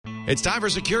It's time for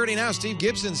Security Now. Steve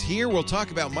Gibson's here. We'll talk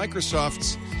about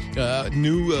Microsoft's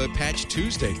new Patch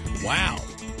Tuesday. Wow.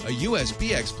 A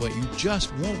USB exploit you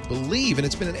just won't believe, and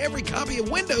it's been in every copy of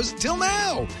Windows until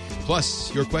now.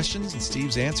 Plus, your questions and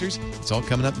Steve's answers. It's all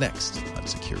coming up next on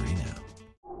Security Now.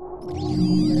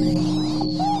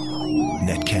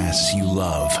 Netcasts you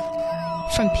love.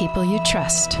 From people you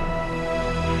trust.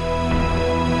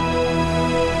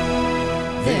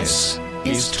 This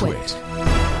is Twit.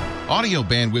 Audio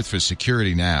bandwidth for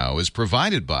Security Now is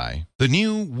provided by the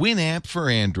new Winamp for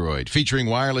Android, featuring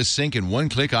wireless sync and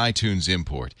one-click iTunes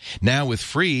import. Now with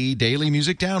free daily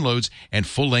music downloads and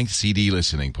full-length CD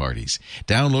listening parties.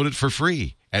 Download it for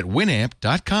free at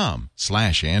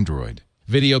winamp.com/Android.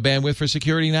 Video bandwidth for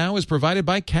Security Now is provided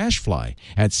by CacheFly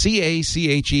at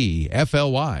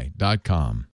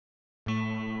CacheFly.com.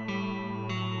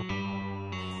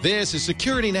 This is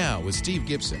Security Now with Steve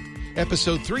Gibson.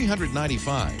 Episode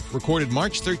 395, recorded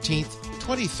March 13th,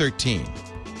 2013.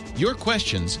 Your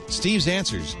questions, Steve's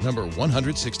answers, number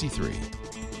 163.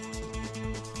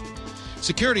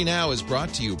 Security Now is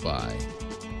brought to you by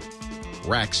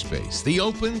Rackspace, the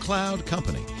open cloud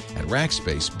company. At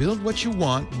Rackspace, build what you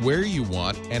want, where you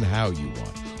want, and how you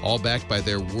want. All backed by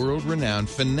their world-renowned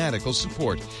fanatical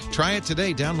support. Try it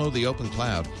today. Download the open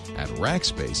cloud at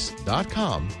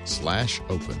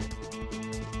rackspace.com/open.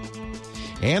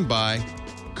 And by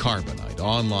Carbonite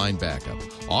Online Backup.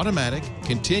 Automatic,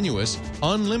 continuous,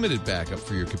 unlimited backup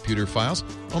for your computer files.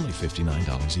 Only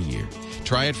 $59 a year.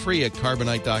 Try it free at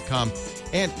Carbonite.com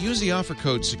and use the offer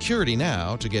code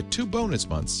SECURITYNOW to get 2 bonus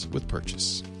months with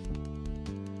purchase.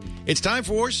 It's time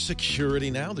for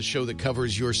Security Now, the show that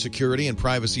covers your security and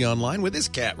privacy online with this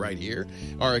cat right here,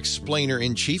 our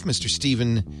explainer-in-chief, Mr.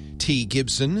 Stephen T.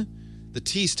 Gibson. The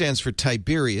T stands for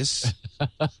Tiberius.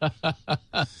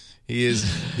 He is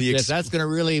the yes, that's going to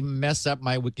really mess up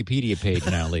my Wikipedia page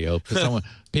now, Leo. Because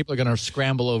people are going to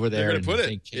scramble over there. They're going to put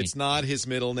it. It's not his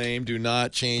middle name. Do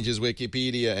not change his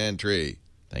Wikipedia entry.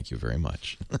 Thank you very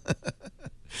much.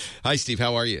 Hi, Steve.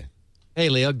 How are you? Hey,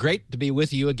 Leo. Great to be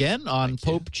with you again on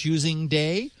Pope Choosing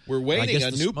Day. We're waiting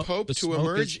a new pope to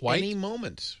emerge any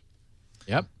moment.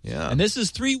 Yep. Yeah. And this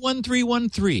is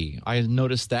 31313. I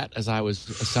noticed that as I was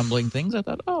assembling things. I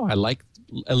thought, oh, I like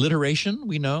alliteration,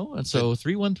 we know. And so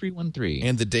 31313.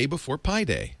 And the day before Pi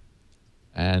Day.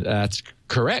 And that's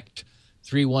correct.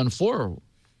 314.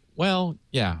 Well,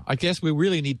 yeah, I guess we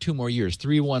really need 2 more years.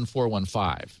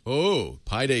 31415. Oh,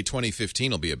 Pi Day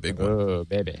 2015 will be a big one. Oh,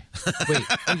 baby. Wait,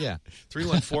 oh, yeah.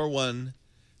 31415.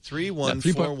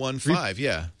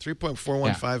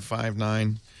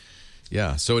 3.41559.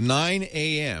 Yeah, so 9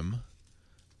 a.m.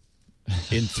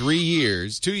 in 3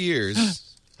 years, 2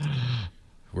 years,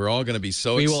 we're all going to be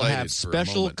so excited. We will have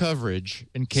special coverage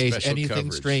in case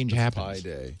anything strange happens. Pi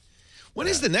Day. When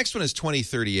is the next one? Is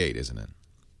 2038, isn't it?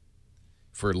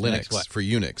 For Linux, for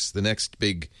Unix, the next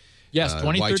big Yes,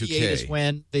 2038 Y2K. is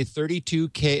when the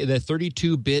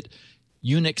 32-bit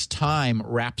Unix time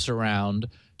wraps around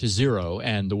to 0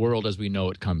 and the world as we know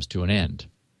it comes to an end.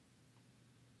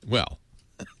 Well,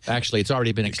 actually, it's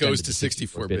already been extended. It goes to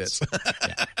 64 bits.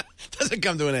 Yeah. Doesn't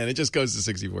come to an end. It just goes to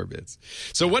 64 bits.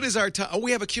 So what is our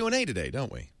we have a Q&A today,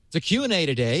 don't we? It's a Q&A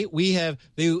today. We have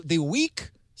the week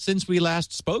since we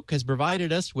last spoke has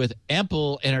provided us with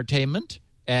ample entertainment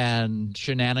and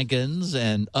shenanigans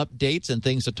and updates and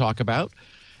things to talk about.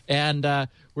 And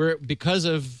we're because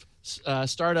of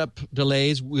startup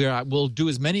delays, we'll do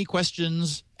as many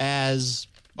questions as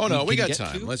Oh no, we got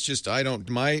time. To. Let's just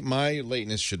my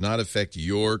lateness should not affect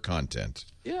your content.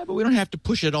 Yeah, but we don't have to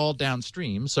push it all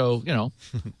downstream. So,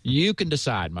 you can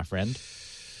decide, my friend.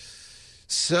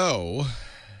 So,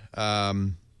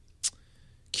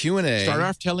 Q&A. Start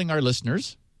off telling our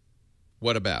listeners.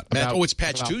 What about? It's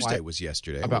Patch Tuesday was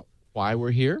yesterday. About why we're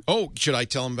here. Oh, should I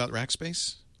tell them about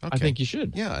Rackspace? Okay. I think you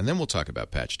should. Yeah, and then we'll talk about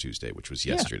Patch Tuesday, which was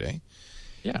yesterday.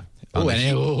 Yeah. A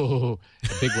big one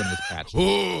was Patch.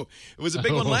 Oh, it was a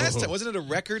big one last time. Wasn't it a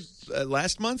record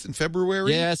last month in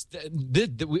February? Yes.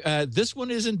 This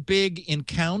one isn't big in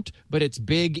count, but it's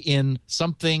big in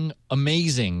something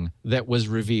amazing that was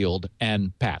revealed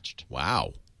and patched.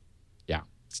 Wow. Yeah.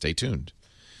 Stay tuned.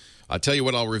 I'll tell you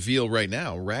what I'll reveal right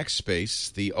now.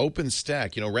 Rackspace, the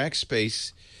OpenStack.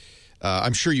 Rackspace,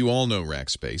 I'm sure you all know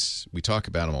Rackspace. We talk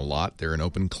about them a lot. They're an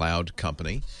open cloud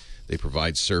company. They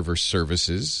provide server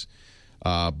services.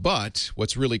 But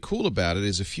what's really cool about it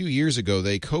is a few years ago,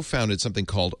 they co-founded something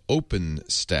called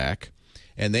OpenStack,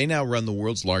 and they now run the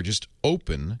world's largest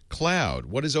open cloud.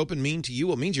 What does open mean to you?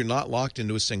 Well, it means you're not locked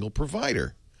into a single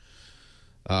provider.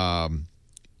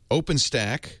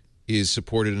 OpenStack is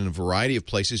supported in a variety of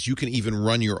places. You can even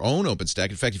run your own OpenStack.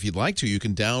 In fact, if you'd like to, you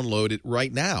can download it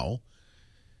right now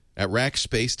at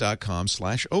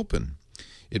rackspace.com/open.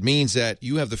 It means that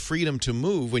you have the freedom to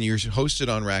move when you're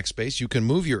hosted on Rackspace. You can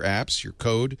move your apps, your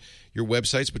code, your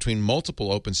websites between multiple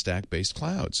OpenStack-based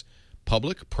clouds.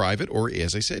 Public, private, or,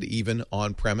 as I said, even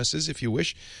on-premises if you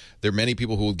wish. There are many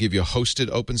people who will give you a hosted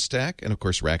OpenStack, and, of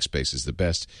course, Rackspace is the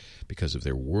best because of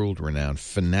their world-renowned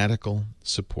fanatical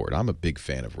support. I'm a big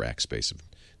fan of Rackspace. I've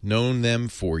known them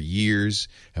for years,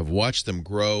 have watched them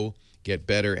grow, get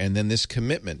better, and then this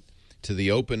commitment to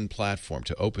the open platform,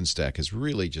 to OpenStack, has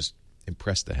really just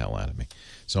impressed the hell out of me.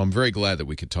 So I'm very glad that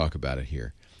we could talk about it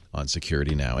here on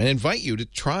Security Now and invite you to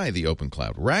try the Open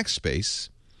Cloud.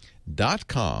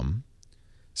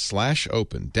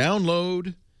 Rackspace.com/open.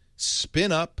 Download,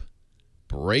 spin up,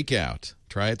 break out.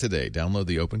 Try it today. Download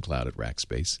the Open Cloud at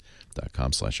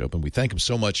Rackspace.com/open. We thank them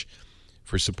so much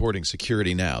for supporting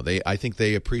Security Now. I think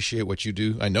they appreciate what you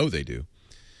do. I know they do.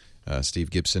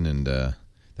 Steve Gibson, and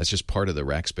that's just part of the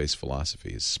Rackspace philosophy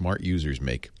is smart users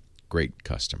make great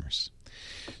customers.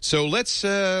 So let's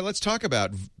talk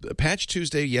about Patch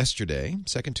Tuesday yesterday,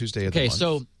 second Tuesday of the month.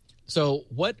 Okay, so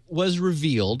what was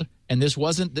revealed, and this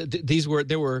wasn't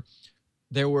there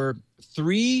were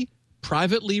 3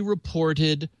 privately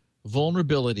reported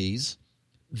vulnerabilities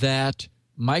that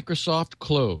Microsoft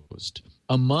closed.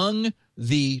 Among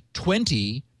the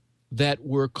 20 that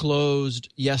were closed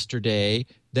yesterday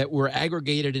that were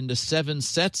aggregated into 7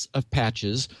 sets of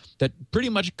patches that pretty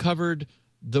much covered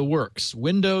the works: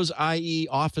 Windows, IE,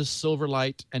 Office,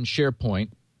 Silverlight, and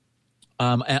SharePoint,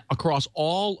 across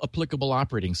all applicable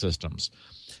operating systems.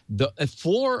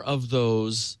 Four of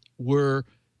those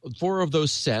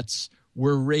sets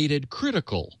were rated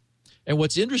critical. And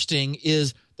what's interesting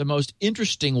is the most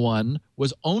interesting one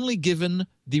was only given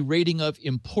the rating of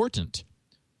important,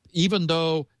 even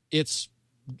though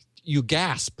you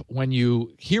gasp when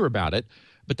you hear about it.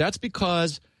 But that's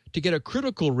because to get a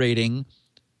critical rating,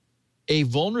 a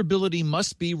vulnerability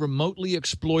must be remotely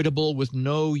exploitable with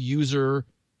no user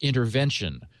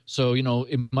intervention. So,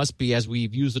 it must be, as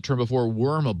we've used the term before,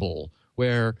 wormable,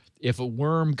 where if a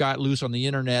worm got loose on the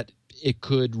internet, it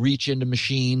could reach into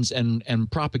machines and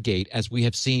propagate, as we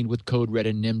have seen with Code Red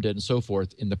and Nimda and so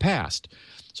forth in the past.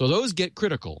 So those get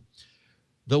critical.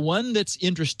 The one that's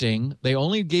interesting, they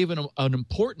only gave an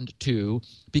important to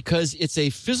because it's a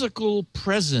physical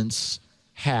presence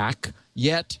hack,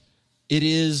 yet it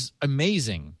is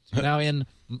amazing. Now, in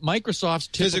Microsoft's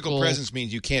physical presence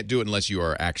means you can't do it unless you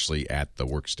are actually at the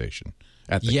workstation,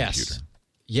 at the computer.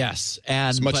 Yes, and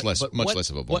it's much less of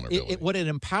a vulnerability. What it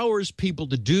empowers people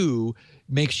to do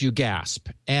makes you gasp.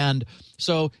 And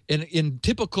so, in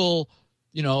typical,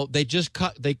 they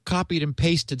copied and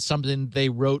pasted something they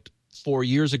wrote 4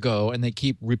 years ago, and they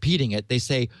keep repeating it. They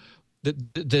say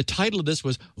the title of this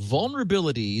was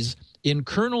 "Vulnerabilities in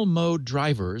Kernel Mode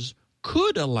Drivers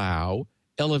Could Allow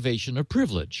Elevation of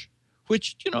Privilege,"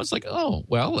 which, it's like, oh,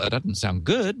 well, that doesn't sound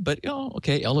good, but,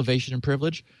 okay, elevation and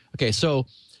privilege. Okay, so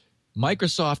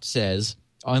Microsoft says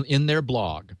in their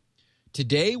blog,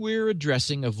 today we're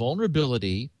addressing a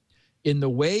vulnerability in the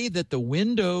way that the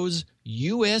Windows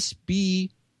USB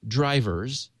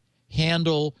drivers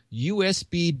handle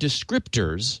USB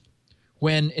descriptors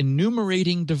when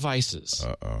enumerating devices.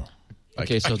 Uh-oh.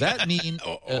 Okay, so that means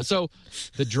so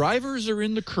the drivers are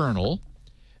in the kernel.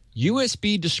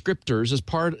 USB descriptors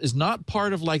is not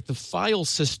part of like the file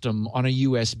system on a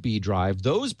USB drive.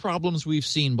 Those problems we've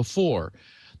seen before.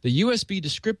 The USB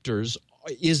descriptors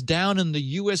is down in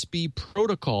the USB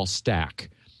protocol stack,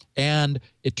 and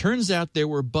it turns out there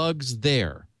were bugs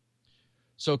there.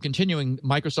 So continuing,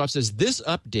 Microsoft says this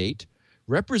update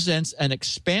represents an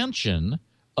expansion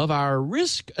of our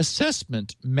risk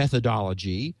assessment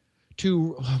methodology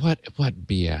to what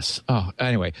BS? Oh,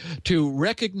 anyway, to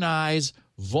recognize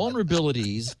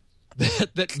vulnerabilities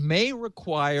that may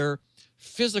require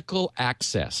physical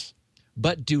access,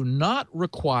 but do not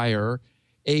require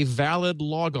a valid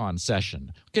logon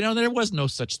session. Okay, now there was no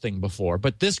such thing before,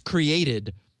 but this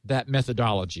created that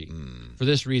methodology for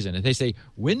this reason. And they say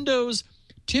Windows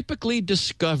typically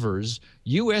discovers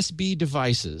USB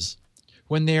devices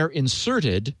when they're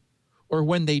inserted or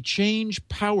when they change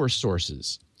power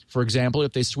sources. For example,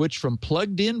 if they switch from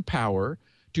plugged-in power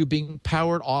to being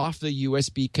powered off the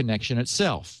USB connection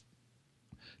itself.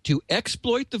 To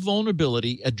exploit the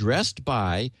vulnerability addressed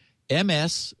by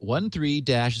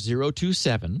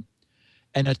MS13-027,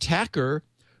 an attacker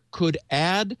could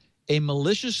add a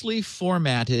maliciously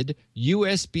formatted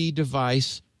USB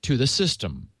device to the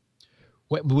system,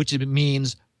 which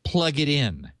means plug it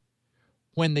in.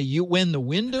 When the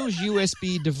Windows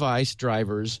USB device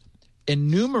drivers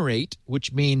enumerate,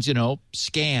 which means,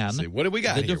 scan. Say, what do we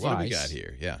got the here? Device. What do we got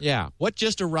here? Yeah. Yeah. What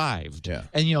just arrived? Yeah.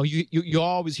 And, you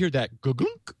always hear that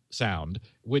gunk sound,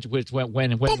 which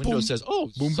when Windows boom. says,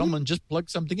 Boom, someone just plugged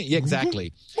something in. Yeah,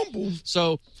 exactly. Boom, boom.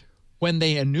 So when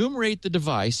they enumerate the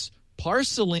device,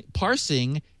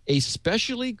 parsing a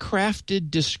specially crafted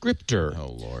descriptor,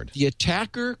 Oh, Lord. the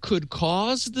attacker could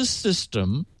cause the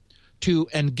system to,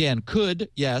 and again, can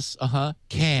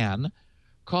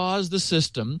cause the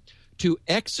system to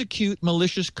execute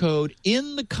malicious code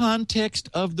in the context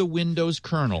of the Windows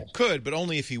kernel. Could, but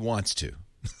only if he wants to.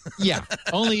 Yeah,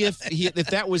 only if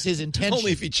that was his intention.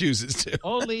 Only if he chooses to.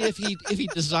 Only if he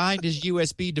designed his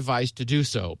USB device to do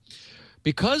so.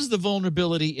 Because the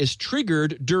vulnerability is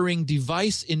triggered during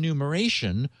device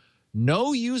enumeration,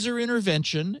 no user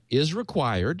intervention is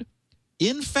required.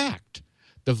 In fact,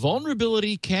 the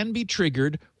vulnerability can be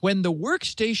triggered when the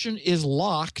workstation is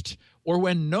locked or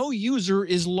when no user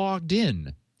is logged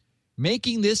in,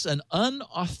 making this an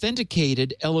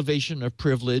unauthenticated elevation of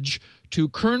privilege to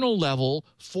kernel level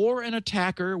for an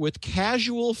attacker with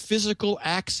casual physical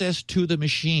access to the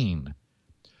machine.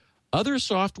 Other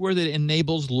software that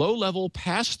enables low-level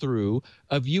pass-through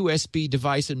of USB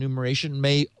device enumeration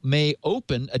may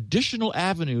open additional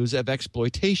avenues of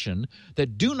exploitation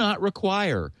that do not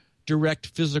require direct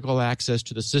physical access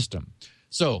to the system.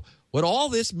 So what all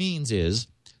this means is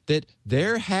that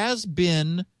there has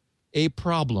been a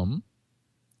problem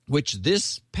which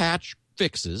this patch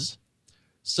fixes,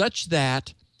 such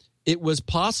that it was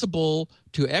possible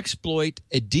to exploit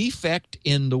a defect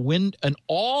in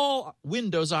all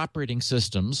Windows operating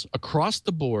systems across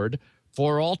the board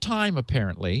for all time,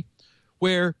 apparently,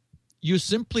 where you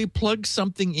simply plug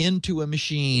something into a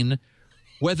machine,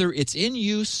 whether it's in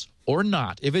use or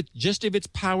not. If it's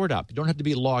powered up, you don't have to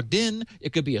be logged in.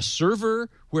 It could be a server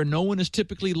where no one is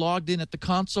typically logged in at the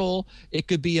console. It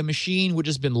could be a machine which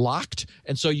has been locked,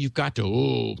 and so you've got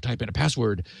to type in a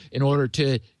password in order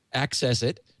to access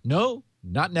it. No,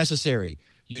 not necessary.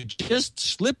 You just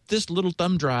slip this little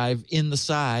thumb drive in the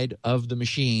side of the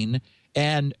machine,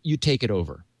 and you take it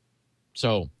over.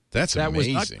 So that's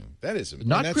amazing.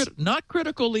 Not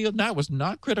critical, Leo. That was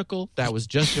not critical. That was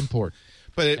just important.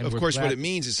 But of course, what it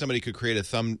means is somebody could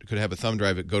have a thumb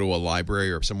drive that go to a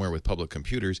library or somewhere with public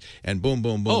computers, and boom,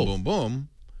 boom, boom, boom, boom,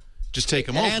 just take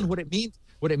them over. And what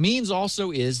it means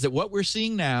also is that what we're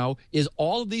seeing now is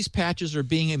all of these patches are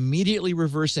being immediately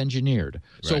reverse engineered.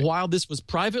 So while this was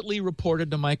privately reported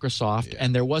to Microsoft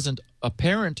and there wasn't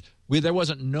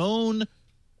known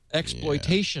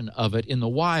exploitation of it in the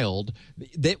wild,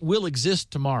 that will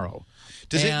exist tomorrow.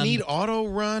 Does it need auto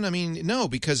run? I mean, no,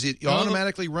 because it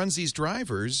automatically runs these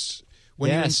drivers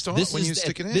when you install it, when you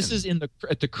stick it in. This is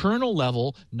at the kernel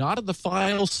level, not at the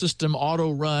file system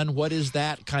auto run. What is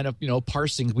that kind of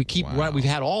parsing? We've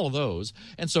had all of those,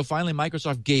 and so finally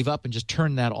Microsoft gave up and just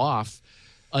turned that off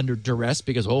under duress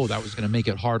because that was going to make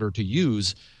it harder to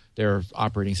use their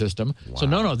operating system. Wow. So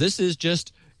no, this is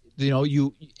just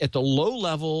you at the low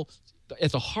level,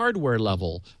 at the hardware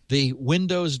level, the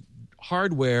Windows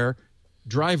hardware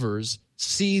drivers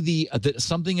see that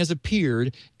something has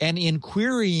appeared, and in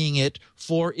querying it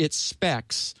for its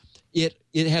specs, it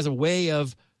has a way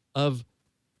of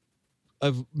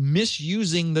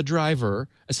misusing the driver,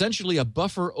 essentially a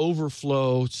buffer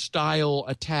overflow style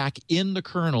attack in the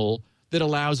kernel that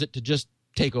allows it to just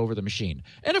take over the machine.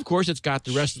 And of course, it's got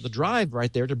the rest of the drive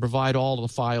right there to provide all the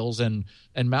files and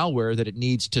malware that it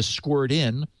needs to squirt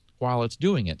in while it's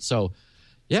doing it. So,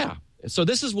 yeah. So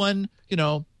this is one,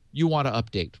 you want to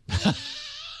update.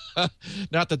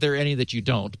 Not that there are any that you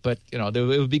don't, but it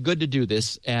would be good to do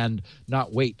this and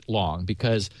not wait long,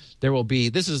 because there will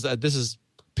be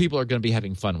people are going to be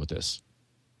having fun with this.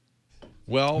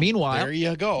 Well, meanwhile, there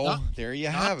you go. There you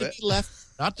have it.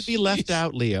 Not to be left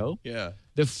out, Leo. Yeah.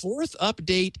 The fourth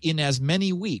update in as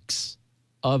many weeks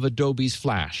of Adobe's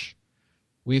Flash.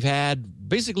 We've had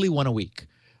basically one a week.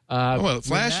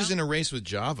 Flash is in a race with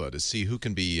Java to see who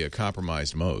can be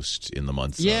compromised most in the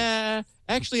months. Yeah,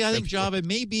 actually, I think Java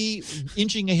may be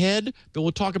inching ahead, but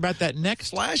we'll talk about that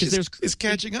next. Flash is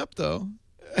catching up, though.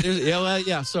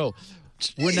 So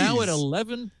we're now at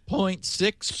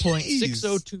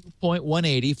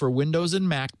 11.6.602.180 for Windows and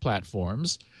Mac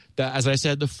platforms. As I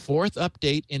said, the fourth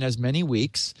update in as many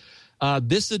weeks.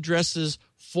 This addresses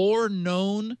 4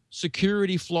 known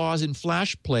security flaws in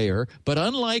Flash Player, but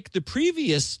unlike the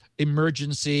previous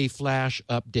emergency Flash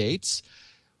updates,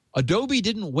 Adobe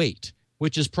didn't wait,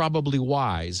 which is probably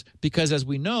wise, because as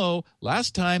we know,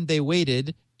 last time they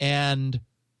waited and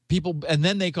people, and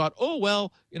then they thought, oh,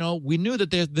 well, we knew that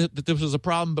this was a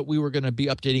problem, but we were going to be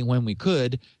updating when we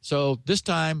could. So this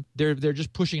time they're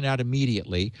just pushing it out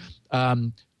immediately.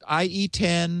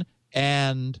 IE10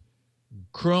 and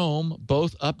Chrome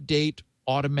both update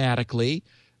automatically.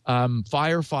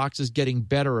 Firefox is getting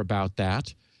better about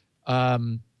that.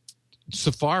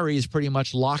 Safari has pretty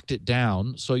much locked it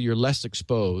down, so you're less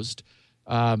exposed,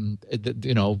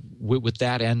 with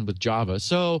that and with Java.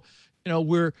 So,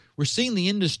 we're seeing the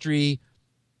industry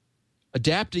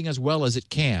adapting as well as it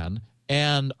can.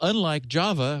 And unlike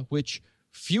Java, which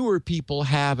fewer people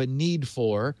have a need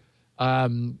for,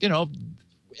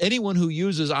 anyone who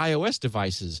uses iOS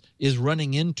devices is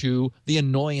running into the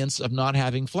annoyance of not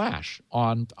having Flash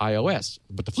on iOS.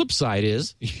 But the flip side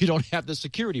is you don't have the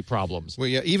security problems. Well,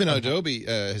 yeah, even Adobe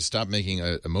has stopped making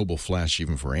a mobile Flash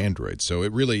even for Android. So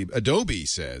it really, Adobe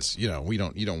says, you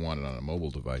don't want it on a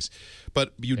mobile device,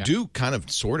 but you do kind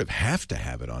of sort of have to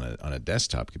have it on a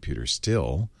desktop computer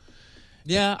still.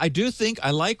 Yeah, I do think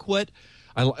I like what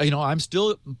I'm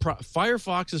still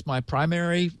Firefox is my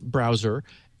primary browser.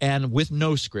 And with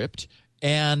NoScript,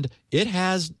 and it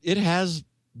has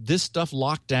this stuff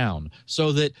locked down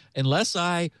so that unless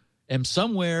I am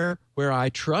somewhere where I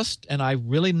trust and I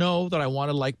really know that I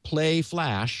want to play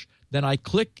Flash, then I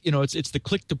click. It's the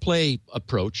click to play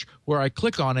approach where I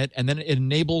click on it and then it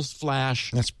enables Flash.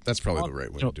 That's probably the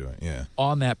right way to do it. Yeah,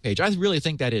 on that page, I really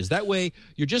think that is that way.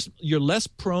 You're less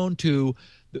prone to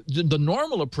the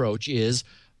normal approach is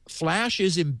Flash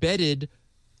is embedded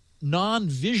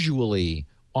non-visually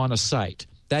on a site.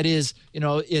 That is,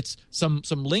 it's some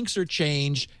links are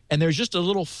changed, and there's just a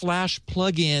little Flash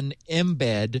plugin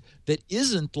embed that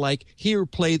isn't like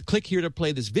click here to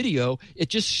play this video. It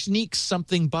just sneaks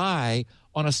something by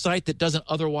on a site that isn't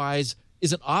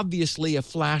obviously a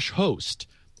Flash host.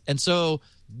 And so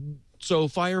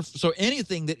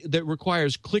anything that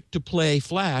requires click to play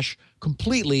Flash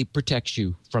completely protects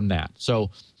you from that.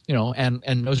 So, and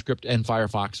NoScript and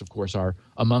Firefox, of course, are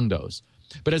among those.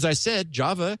 But as I said,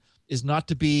 Java is not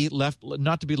to be left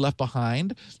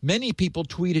behind. Many people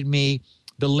tweeted me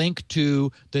the link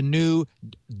to the new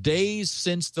days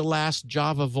since the last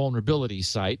Java vulnerability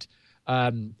site,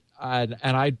 and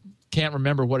I can't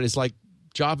remember what it's like,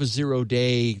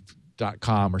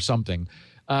 javazeroday.com or something.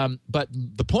 But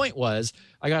the point was,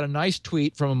 I got a nice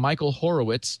tweet from Michael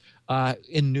Horowitz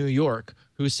in New York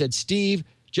who said, Steve,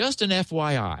 just an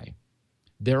FYI,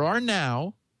 there are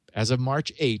now, as of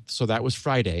March 8th, so that was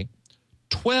Friday,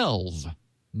 12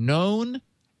 known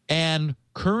and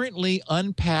currently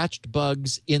unpatched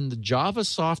bugs in the Java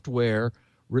software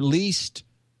released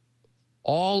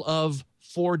all of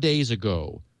 4 days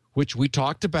ago, which we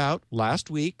talked about last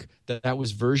week. That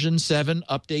was version 7,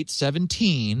 update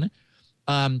 17.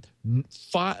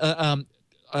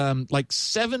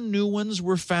 7 new ones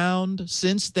were found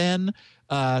since then.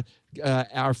 Our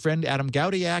friend Adam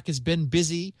Gaudiak has been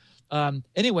busy.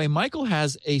 Anyway, Michael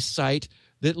has a site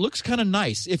that looks kind of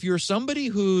nice. If you're somebody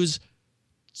who's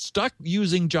stuck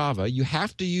using Java, you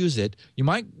have to use it. You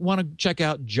might want to check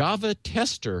out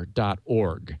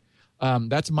javatester.org.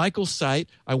 That's Michael's site.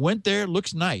 I went there. It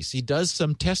looks nice. He does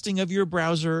some testing of your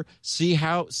browser, seeing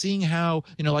how,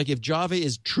 if Java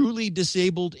is truly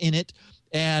disabled in it.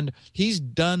 And he's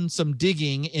done some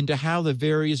digging into how the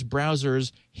various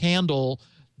browsers handle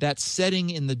that setting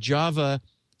in the Java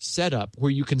setup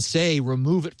where you can say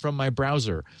remove it from my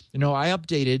browser. I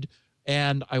updated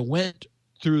and I went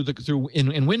through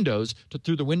Windows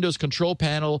through the Windows control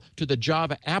panel to the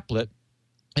Java applet,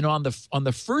 and on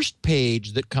the first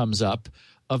page that comes up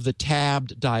of the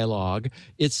tabbed dialog,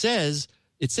 it said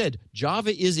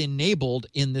Java is enabled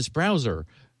in this browser.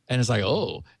 And it's like,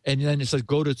 oh, and then it says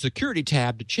go to the security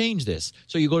tab to change this.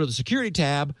 So you go to the security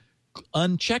tab,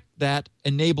 uncheck that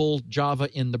enable Java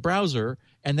in the browser,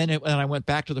 and then I went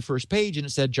back to the first page and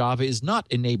it said Java is not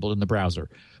enabled in the browser.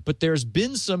 But there's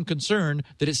been some concern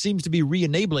that it seems to be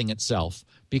re-enabling itself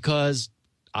because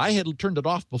I had turned it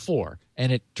off before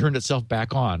and it turned itself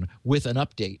back on with an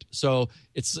update. So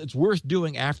it's worth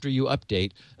doing after you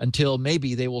update until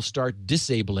maybe they will start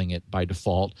disabling it by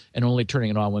default and only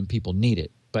turning it on when people need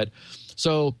it. But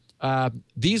so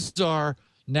these are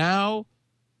now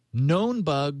known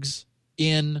bugs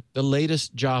in the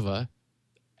latest Java,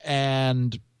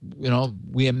 and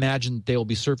we imagine they will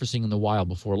be surfacing in the wild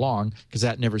before long because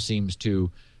that never seems to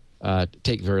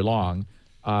take very long.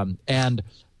 And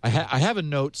I have a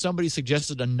note. Somebody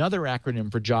suggested another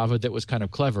acronym for Java that was kind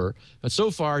of clever, but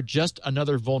so far just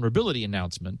another vulnerability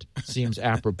announcement seems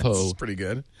apropos. That's pretty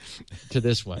good. To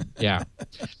this one, yeah.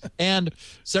 And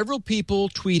several people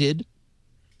tweeted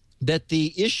that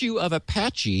the issue of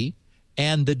Apache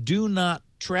and the do not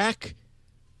track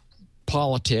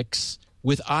politics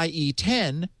with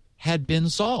IE10 had been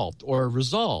solved or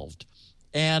resolved.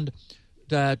 And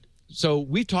so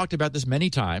we've talked about this many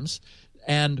times,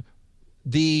 and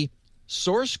the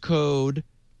source code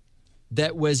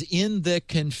that was in the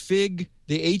config,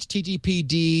 the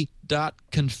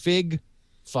httpd.config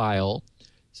file,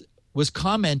 was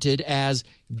commented as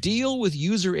deal with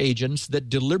user agents that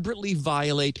deliberately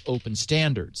violate open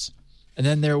standards. And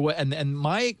then there was, and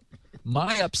my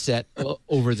upset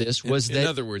over this was in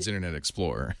other words, Internet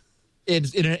Explorer. In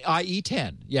an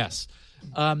IE10, yes.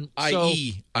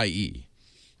 IE.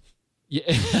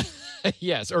 Yeah,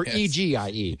 yes, or yes.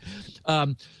 EGIE.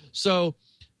 On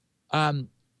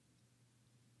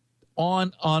the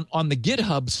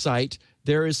GitHub site,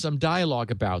 there is some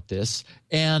dialogue about this,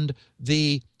 and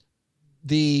the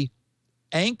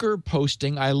Anchor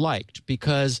posting I liked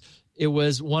because it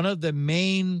was one of the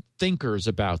main thinkers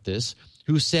about this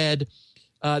who said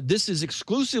this is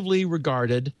exclusively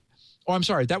regarded. Oh, I'm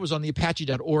sorry, that was on the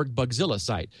Apache.org Bugzilla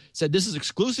site. Said this is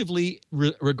exclusively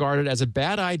regarded as a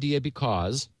bad idea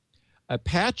because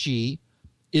Apache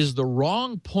is the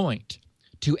wrong point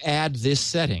to add this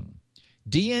setting.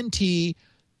 DNT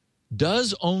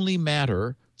does only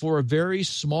matter for a very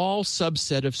small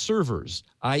subset of servers,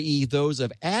 i.e. those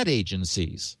of ad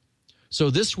agencies. So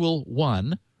this will,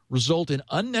 1, result in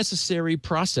unnecessary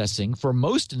processing for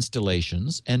most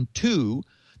installations, and 2,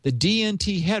 the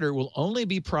DNT header will only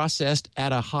be processed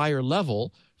at a higher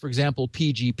level, for example,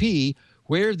 PGP,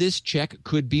 where this check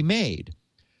could be made.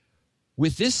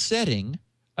 With this setting,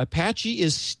 Apache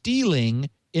is stealing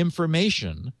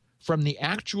information from the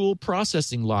actual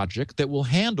processing logic that will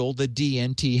handle the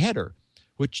DNT header,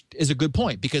 which is a good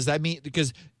point because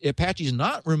Apache is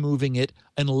not removing it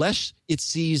unless it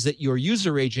sees that your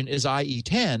user agent is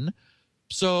IE10.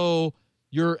 So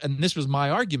and this was my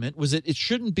argument, was that it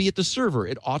shouldn't be at the server.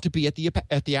 It ought to be at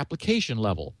the application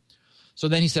level. So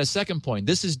then he says, second point,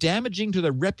 this is damaging to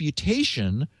the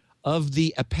reputation of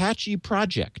the Apache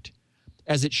project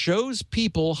as it shows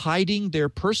people hiding their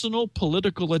personal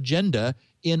political agenda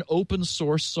in open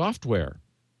source software.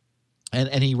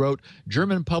 And he wrote,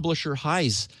 German publisher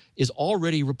Heise is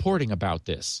already reporting about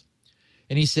this.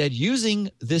 And he said, using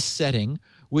this setting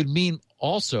would mean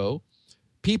also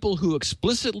people who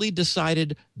explicitly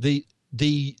decided to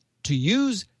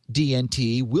use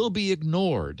DNT will be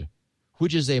ignored,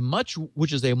 which is a much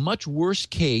worse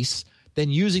case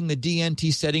than using the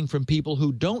DNT setting from people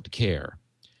who don't care.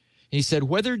 And he said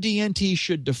whether DNT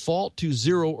should default to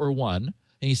 0 or 1,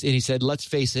 and he said, let's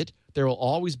face it, there will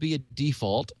always be a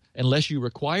default unless you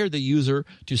require the user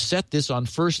to set this on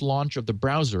first launch of the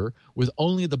browser with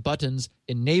only the buttons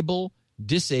enable,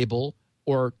 disable,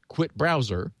 or quit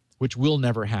browser, which will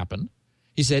never happen.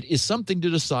 He said, is something to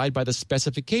decide by the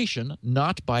specification,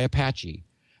 not by Apache.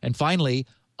 And finally,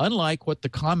 unlike what the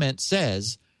comment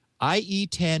says,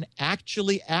 IE10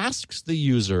 actually asks the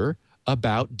user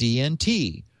about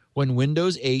DNT when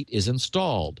Windows 8 is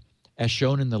installed, as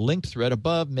shown in the linked thread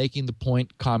above, making the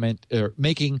point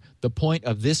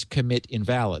of this commit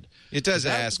invalid. It does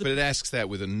ask, but it asks that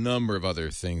with a number of other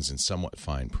things in somewhat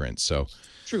fine print. So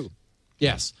true.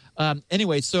 Yes.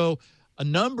 Anyway, so a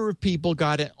number of people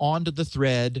got it onto the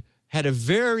thread, had a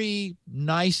very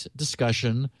nice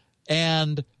discussion,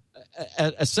 and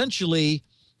essentially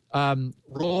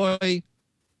Roy,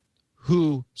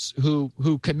 who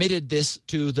committed this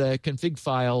to the config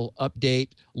file update,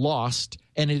 lost,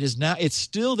 and it's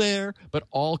still there, but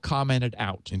all commented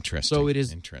out. Interesting. So it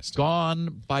is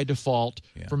gone by default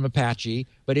from Apache.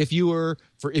 But if your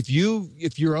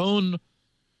own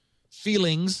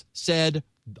feelings said,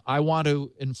 I want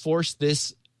to enforce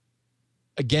this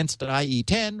against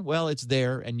IE10, well, it's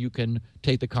there, and you can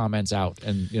take the comments out,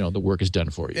 and the work is done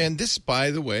for you. And this,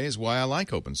 by the way, is why I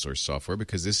like open source software,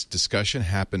 because this discussion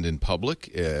happened in public,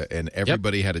 and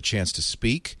everybody had a chance to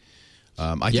speak.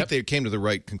 I think they came to the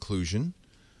right conclusion.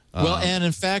 Well, and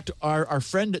in fact, our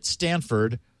friend at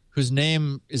Stanford, whose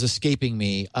name is escaping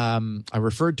me, I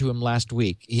referred to him last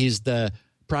week. He's the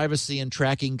privacy and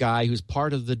tracking guy who's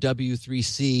part of the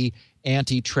W3C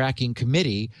anti-tracking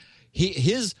committee.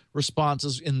 His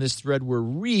responses in this thread were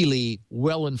really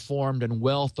well-informed and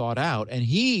well thought out, and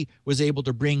he was able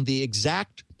to bring the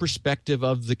exact perspective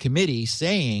of the committee,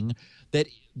 saying that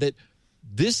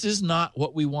this is not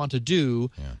what we want to do.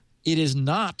 Yeah. It is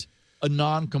not a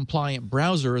non-compliant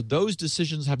browser. Those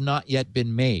decisions have not yet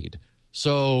been made.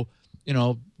 So,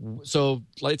 so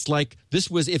it's like this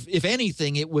was, if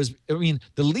anything, it was, the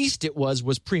least it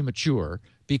was premature,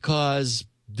 because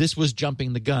this was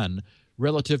jumping the gun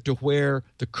relative to where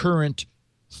the current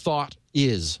thought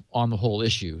is on the whole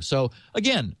issue. So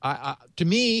again, to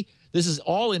me, this is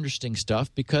all interesting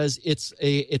stuff because it's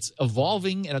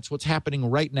evolving, and it's what's happening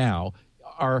right now.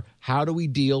 How do we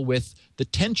deal with the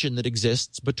tension that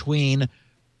exists between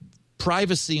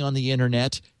privacy on the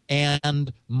internet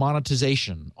and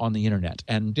monetization on the internet?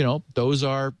 And those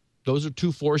are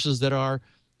two forces that are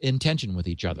in tension with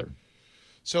each other.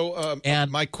 So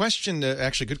my question,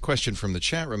 actually good question from the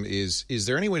chat room, is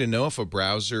there any way to know if a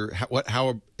browser,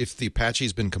 if the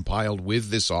Apache's been compiled with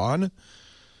this on?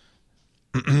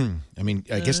 I mean,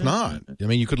 I guess not. I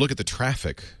mean, you could look at the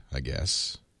traffic, I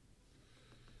guess.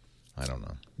 I don't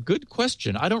know. Good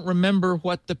question. I don't remember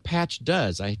what the patch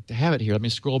does. I have it here. Let me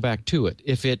scroll back to it.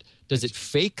 Does it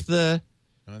fake the...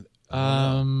 or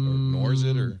ignores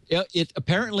it, or... It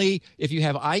apparently, if you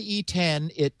have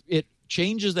IE10, it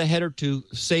changes the header to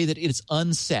say that it's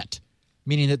unset,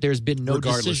 meaning that there's been no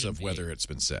regardless decision of whether it's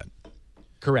been set.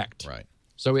 Correct. Right.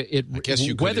 So I guess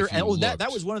you could if you looked.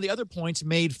 That was one of the other points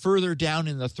made further down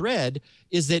in the thread,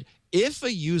 is that if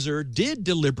a user did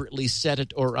deliberately set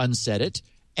it or unset it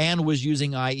and was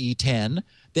using IE10,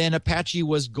 then Apache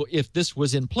if this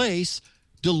was in place,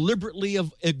 deliberately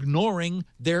ignoring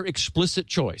their explicit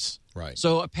choice. Right.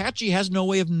 So Apache has no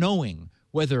way of knowing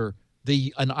whether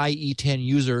an IE10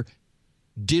 user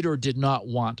did or did not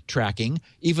want tracking.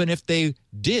 Even if they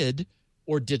did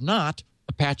or did not,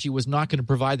 Apache was not going to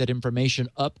provide that information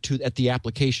up to at the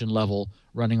application level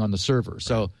running on the server.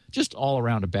 So just all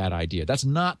around a bad idea. That's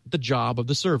not the job of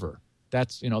the server.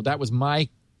 That was my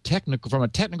from a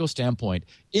technical standpoint,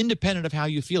 independent of how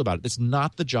you feel about it. It's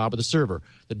not the job of the server.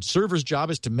 The server's job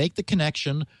is to make the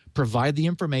connection, provide the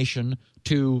information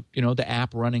to the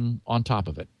app running on top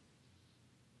of it.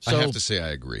 So, I have to say I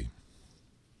agree.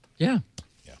 Yeah.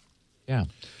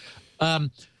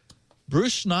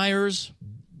 Bruce Schneier's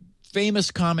famous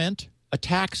comment,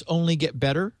 attacks only get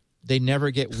better. They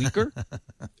never get weaker.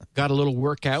 Got a little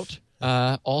workout.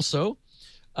 Also,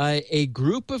 a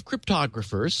group of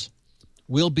cryptographers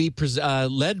will be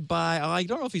led by, I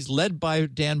don't know if he's led by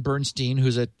Dan Bernstein,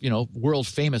 who's a world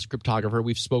famous cryptographer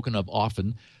we've spoken of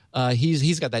often.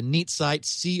 He's got that neat site,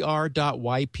 cr.yp.to.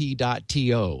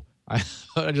 I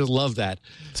just love that.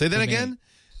 Say that again?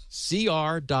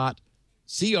 cr.yp.to.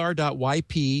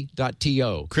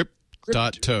 Crypto.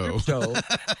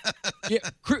 Yeah,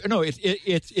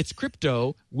 it's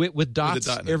crypto with dots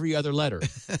every other letter.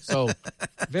 So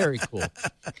very cool.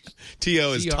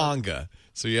 TO is Tonga.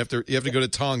 So you have to go to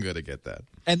Tonga to get that.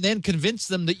 And then convince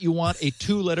them that you want a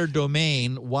 2-letter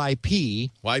domain,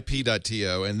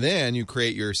 yp.to, and then you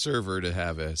create your server to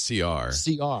have a CR.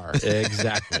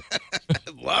 Exactly.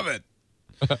 Love it.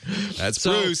 That's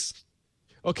Bruce.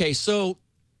 Okay, so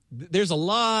there's a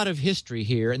lot of history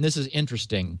here, and this is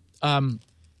interesting.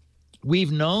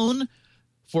 We've known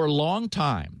for a long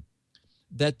time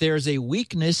that there's a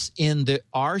weakness in the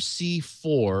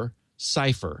RC4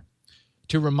 cipher.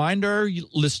 To remind our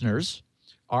listeners,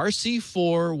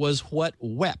 RC4 was what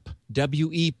WEP,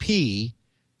 W-E-P,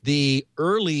 the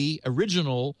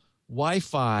original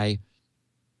Wi-Fi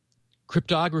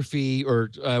cryptography or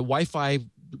Wi-Fi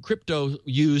crypto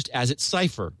used as its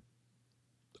cipher.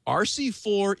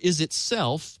 RC4 is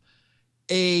itself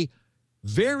a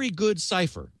very good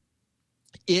cipher.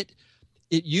 It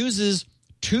uses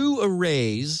two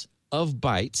arrays of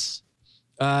bytes,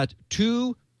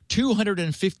 two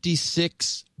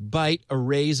 256-byte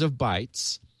arrays of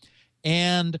bytes,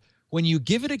 and when you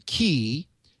give it a key,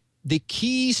 the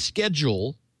key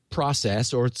schedule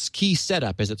process, or its key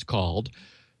setup as it's called,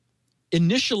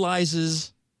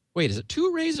 initializes. Wait, is it two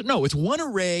arrays? No, it's one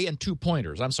array and two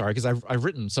pointers. I'm sorry, because I've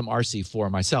written some RC4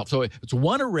 myself. So it's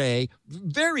one array,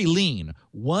 very lean,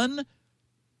 one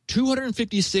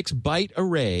 256-byte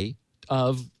array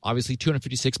of obviously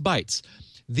 256 bytes.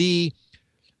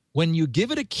 When you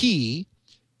give it a key,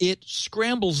 it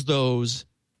scrambles those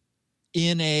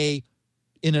in a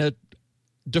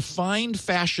defined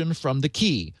fashion from the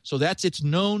key. So that's its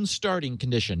known starting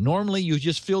condition. Normally, you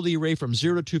just fill the array from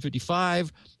 0 to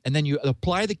 255, and then you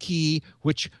apply the key,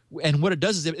 and what it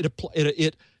does is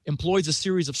it employs a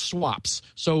series of swaps.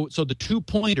 So the two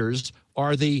pointers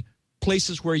are the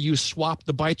places where you swap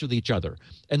the bytes with each other.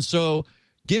 And so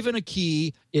given a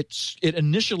key, it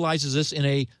initializes this in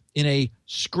a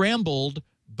scrambled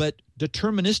but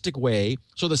deterministic way.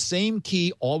 So the same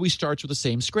key always starts with the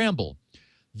same scramble.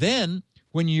 Then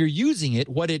when you're using it,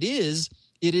 what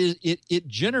it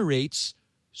generates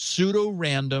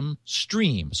pseudo-random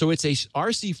stream. So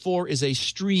RC4 is a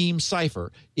stream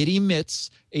cipher. It emits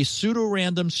a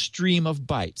pseudo-random stream of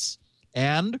bytes.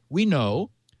 And we know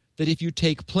that if you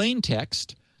take plain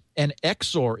text and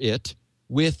XOR it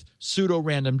with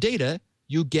pseudo-random data,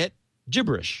 you get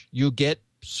gibberish. You get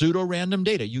pseudo-random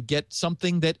data. You get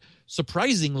something that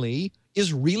surprisingly,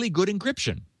 is really good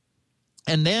encryption.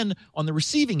 And then on the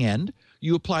receiving end,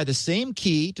 you apply the same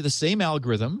key to the same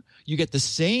algorithm. You get the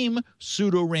same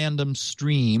pseudo-random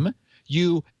stream.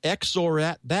 You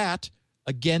XOR that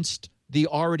against the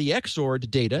already XORed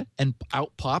data, and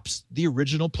out pops the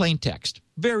original plaintext.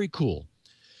 Very cool.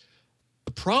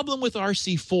 The problem with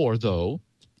RC4, though,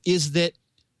 is that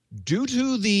due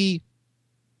to the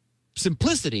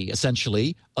simplicity,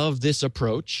 essentially, of this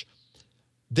approach,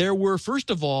 there were, first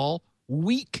of all,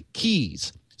 weak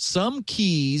keys. Some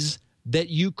keys that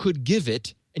you could give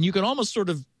it, and you can almost sort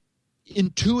of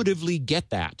intuitively get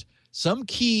that. Some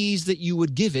keys that you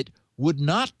would give it would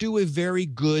not do a very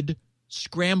good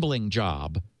scrambling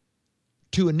job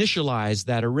to initialize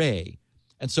that array.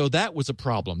 And so that was a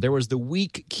problem. There was the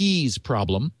weak keys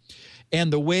problem.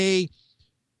 And the way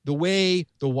the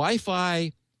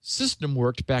Wi-Fi system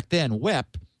worked back then,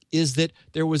 WEP, is that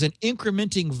there was an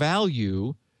incrementing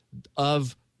value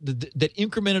of that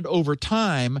incremented over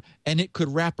time, and it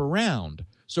could wrap around.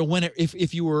 So when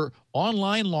if you were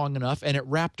online long enough and it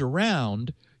wrapped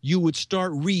around, you would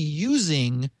start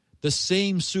reusing the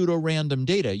same pseudo-random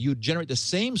data. You generate the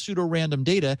same pseudo-random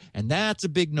data, and that's a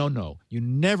big no-no. You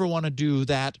never want to do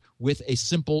that with a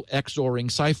simple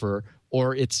XORing cipher,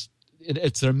 or it's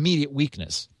an immediate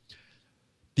weakness.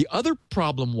 The other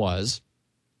problem was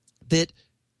that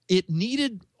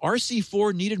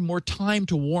RC4 needed more time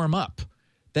to warm up.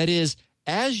 That is,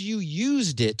 as you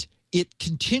used it, it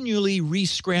continually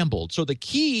re-scrambled. So the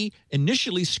key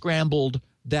initially scrambled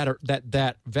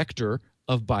that vector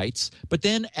of bytes, but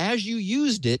then as you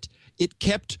used it, it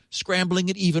kept scrambling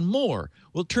it even more.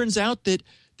 Well, it turns out that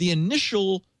the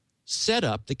initial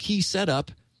setup, the key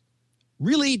setup,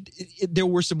 really, there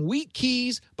were some weak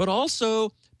keys, but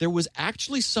also there was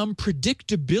actually some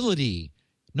predictability,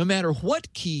 no matter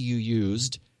what key you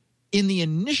used, in the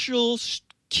initial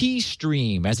key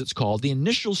stream, as it's called, the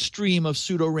initial stream of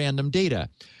pseudo-random data.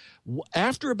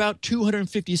 After about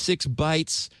 256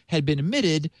 bytes had been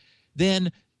emitted,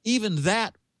 then even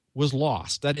that was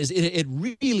lost. That is, it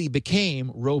really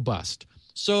became robust.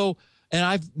 So, and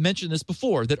I've mentioned this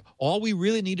before, that all we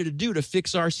really needed to do to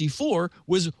fix RC4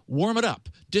 was warm it up,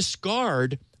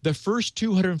 discard the first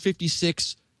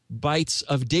 256 bytes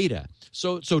of data.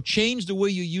 So change the way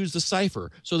you use the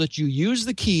cipher so that you use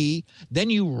the key, then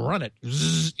you run it,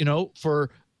 for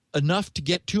enough to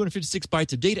get 256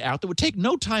 bytes of data out that would take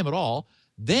no time at all.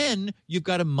 Then you've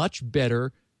got a much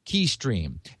better key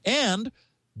stream. And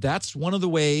that's one of the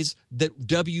ways that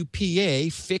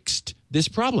WPA fixed this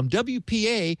problem.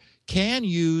 WPA can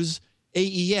use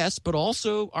AES, but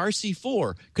also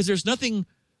RC4, because there's nothing,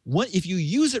 if you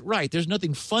use it right, there's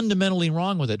nothing fundamentally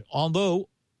wrong with it, although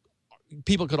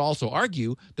people could also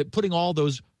argue that putting all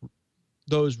those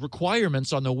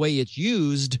requirements on the way it's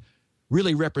used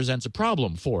really represents a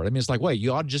problem for it. I mean, it's like, wait,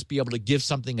 you ought to just be able to give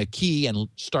something a key and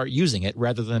start using it,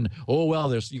 rather than,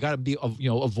 you got to be,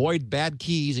 avoid bad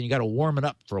keys and you got to warm it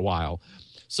up for a while.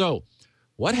 So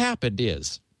what happened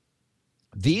is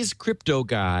these crypto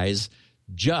guys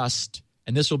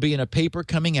and this will be in a paper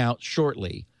coming out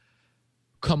shortly,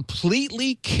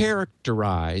 completely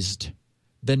characterized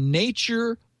the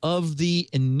nature of the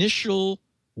initial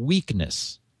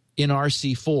weakness in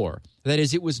RC4. That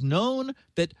is, it was known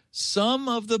that some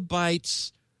of the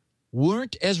bytes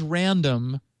weren't as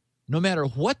random, no matter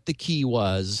what the key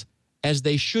was, as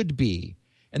they should be.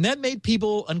 And that made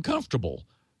people uncomfortable,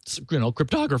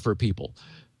 cryptographer people.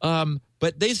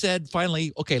 But they said,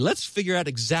 finally, okay, let's figure out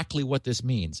exactly what this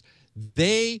means.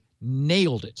 They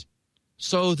nailed it,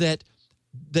 so that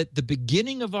the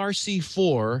beginning of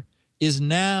RC4 is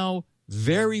now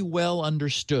very well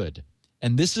understood.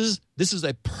 And this is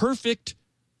a perfect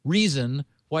reason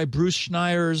why Bruce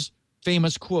Schneier's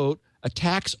famous quote,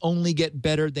 "Attacks only get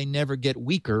better, they never get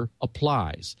weaker,"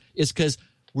 applies. It's because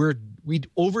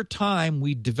over time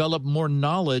we develop more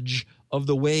knowledge of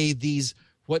the way these,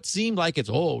 what seemed like it's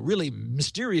really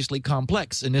mysteriously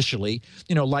complex initially,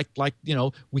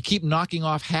 we keep knocking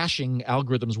off hashing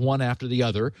algorithms one after the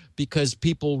other because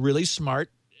people really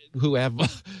smart who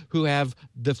have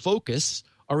the focus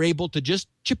are able to just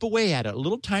chip away at it a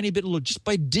little tiny bit, just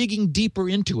by digging deeper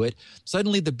into it.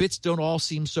 Suddenly the bits don't all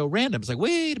seem so random. It's like,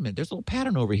 wait a minute, there's a little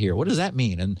pattern over here. What does that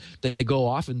mean? And they go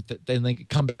off and then they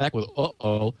come back with,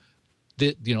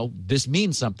 this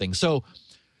means something. So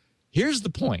here's the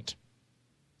point.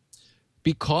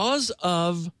 Because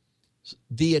of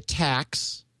the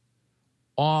attacks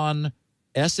on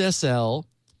SSL,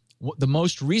 the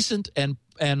most recent and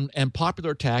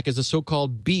popular attack is the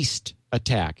so-called Beast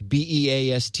attack,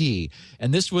 BEAST.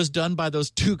 And this was done by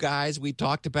those two guys we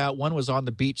talked about. One was on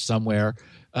the beach somewhere,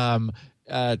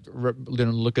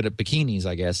 looking at bikinis,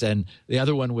 I guess, and the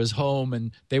other one was home,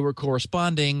 and they were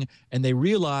corresponding, and they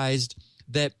realized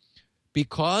that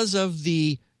because of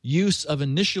the use of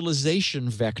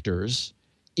initialization vectors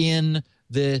in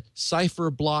the cipher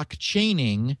block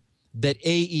chaining that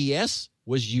AES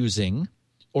was using,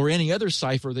 or any other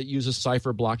cipher that uses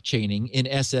cipher block chaining in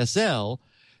SSL,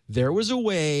 there was a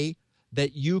way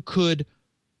that you could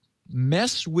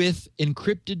mess with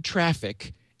encrypted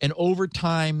traffic and over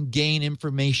time gain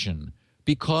information,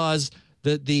 because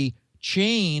the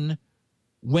chain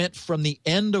went from the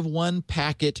end of one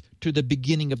packet to the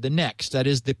beginning of the next. That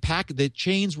is, the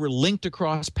chains were linked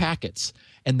across packets,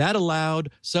 and that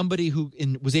allowed somebody who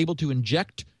was able to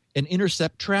inject and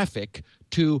intercept traffic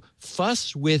to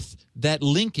fuss with that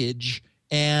linkage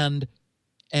and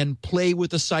play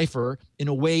with the cipher in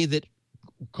a way that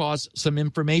caused some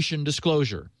information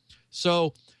disclosure.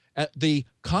 So the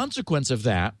consequence of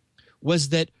that was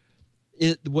that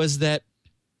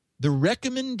the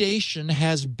recommendation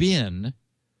has been,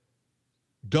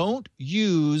 don't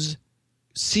use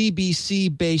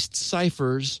CBC-based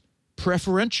ciphers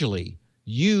preferentially.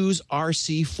 Use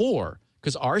RC4,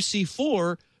 because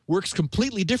RC4 works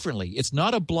completely differently. It's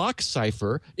not a block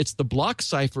cipher. It's the block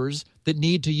ciphers that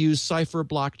need to use cipher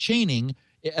block chaining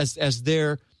as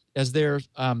their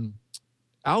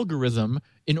algorithm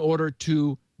in order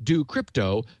to do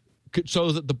crypto,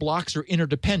 so that the blocks are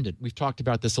interdependent. We've talked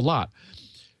about this a lot.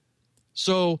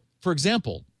 So, for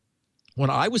example, when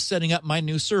I was setting up my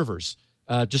new servers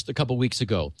just a couple weeks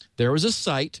ago, there was a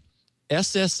site,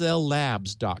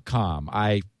 SSLlabs.com.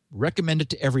 I recommend it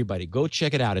to everybody. Go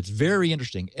check it out. It's very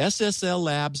interesting.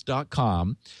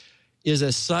 SSLlabs.com is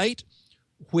a site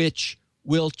which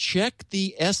will check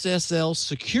the SSL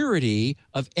security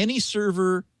of any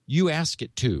server you ask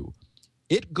it to.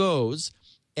 It goes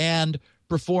and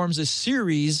performs a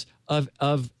series of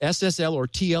SSL or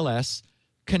TLS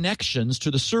connections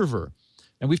to the server.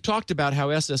 And we've talked about how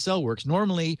SSL works.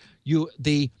 Normally,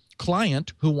 the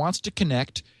client who wants to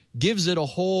connect gives it a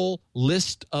whole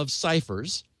list of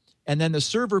ciphers, and then the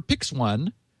server picks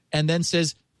one and then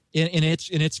says in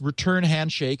its return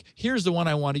handshake, here's the one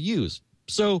I want to use.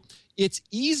 So it's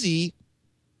easy,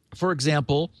 for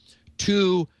example,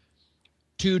 to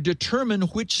determine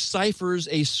which ciphers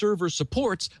a server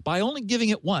supports by only giving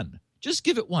it one. Just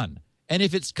give it one. And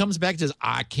if it comes back and says,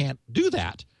 I can't do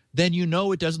that, then you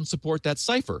know it doesn't support that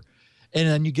cipher. And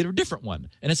then you get a different one.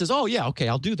 And it says, oh, yeah, okay,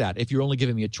 I'll do that if you're only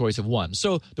giving me a choice of one.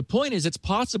 So the point is, it's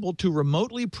possible to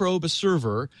remotely probe a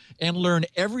server and learn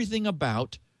everything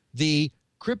about the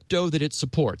crypto that it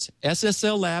supports.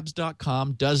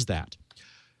 SSLlabs.com does that.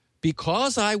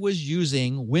 Because I was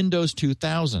using Windows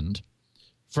 2000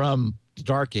 from the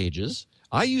Dark Ages,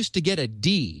 I used to get a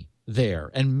D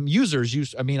there. And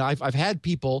users I've had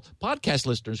people, podcast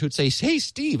listeners, who'd say, hey,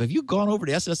 Steve, have you gone over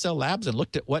to SSL Labs and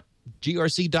looked at what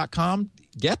grc.com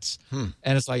gets? And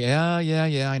it's like,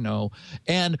 yeah, I know.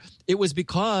 And it was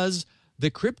because the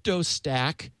crypto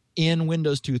stack in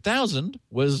Windows 2000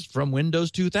 was from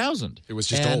Windows 2000. It was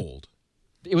just old.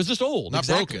 It was just old. Not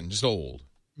exactly. broken, just old.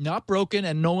 Not broken,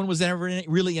 and no one was ever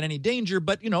really in any danger.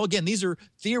 But, again, these are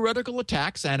theoretical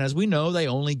attacks, and as we know, they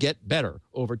only get better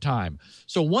over time.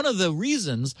 So one of the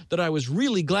reasons that I was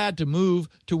really glad to move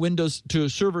to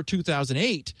Server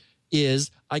 2008 is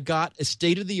I got a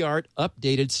state-of-the-art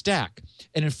updated stack.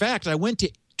 And, in fact, I went to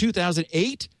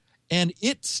 2008, and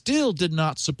it still did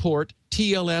not support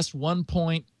TLS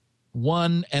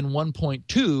 1.1 and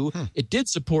 1.2. It did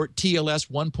support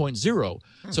TLS 1.0.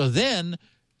 So then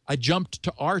I jumped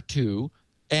to R2,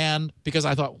 and because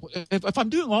I thought, if I'm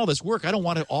doing all this work, I don't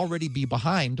want to already be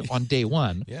behind on day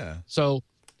one. Yeah. So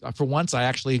for once, I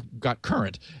actually got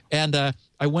current, and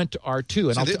I went to R2.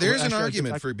 And so there's an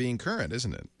argument for being current,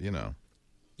 isn't it?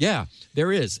 Yeah,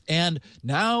 there is. And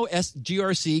now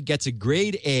GRC gets a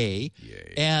grade A,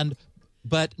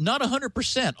 but not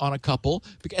 100% on a couple.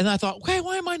 And I thought,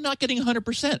 why am I not getting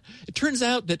 100%? It turns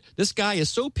out that this guy is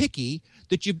so picky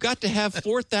that you've got to have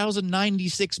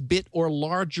 4,096-bit or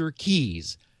larger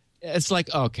keys. It's like,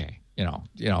 okay,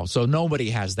 so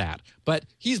nobody has that. But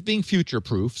he's being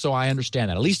future-proof, so I understand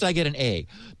that. At least I get an A.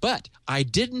 But I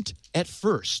didn't at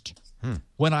first.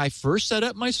 When I first set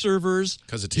up my servers,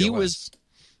 because of TLS.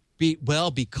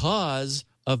 Because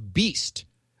of Beast.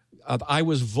 I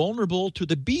was vulnerable to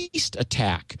the Beast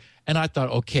attack. And I thought,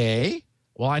 okay,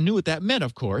 well, I knew what that meant,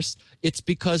 of course. It's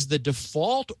because the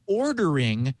default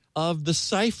ordering of the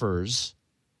ciphers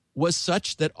was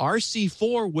such that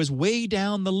RC4 was way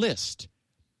down the list.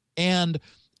 And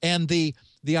the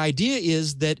idea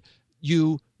is that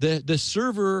the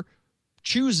server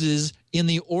chooses in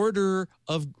the order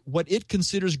of what it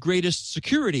considers greatest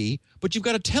security, but you've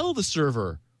got to tell the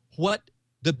server what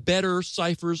the better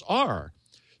ciphers are.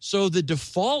 So the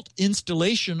default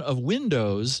installation of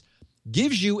Windows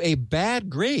gives you a bad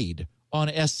grade on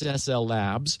SSL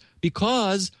Labs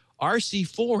because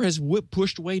RC4 has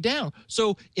pushed way down.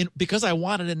 So because I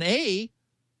wanted an A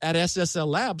at SSL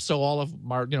Labs, so all of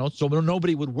our, so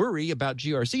nobody would worry about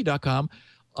grc.com,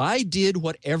 I did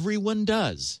what everyone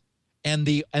does. And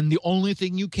the only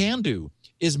thing you can do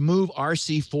is move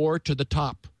RC4 to the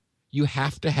top. You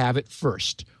have to have it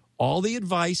first. All the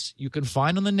advice you can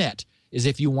find on the net is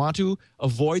if you want to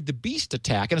avoid the beast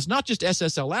attack, and it's not just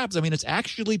SSL Labs, I mean, it's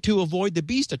actually to avoid the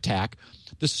beast attack,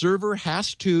 the server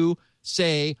has to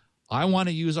say, I want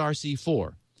to use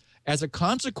RC4. As a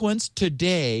consequence,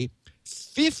 today,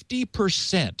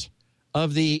 50%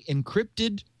 of the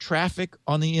encrypted traffic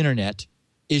on the internet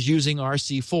is using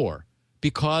RC4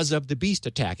 because of the beast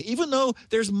attack. Even though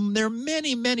there are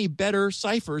many, many better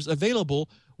ciphers available,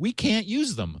 we can't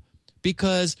use them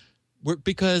because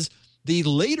the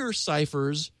later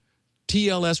ciphers,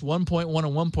 TLS 1.1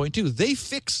 and 1.2, they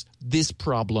fix this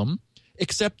problem,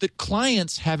 except that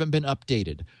clients haven't been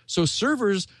updated. So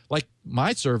servers like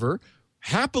my server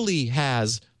happily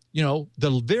has,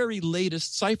 the very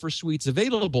latest cipher suites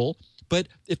available, but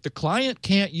if the client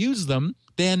can't use them,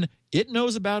 then it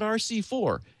knows about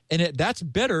RC4. And that's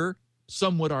better,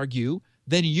 some would argue,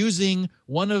 than using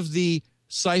one of the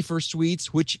cipher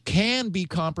suites which can be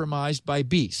compromised by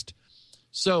beast.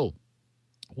 So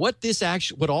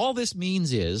what all this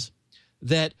means is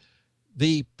that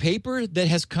the paper that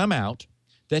has come out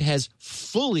that has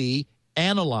fully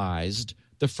analyzed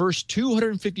the first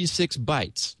 256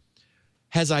 bytes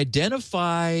has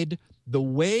identified the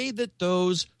way that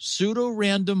those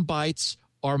pseudo-random bytes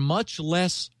are much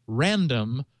less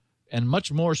random and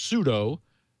much more pseudo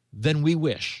than we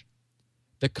wish.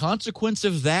 The consequence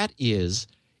of that is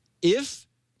if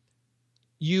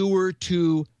you were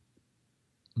to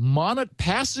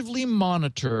passively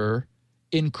monitor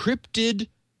encrypted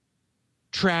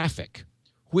traffic,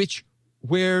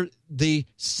 where the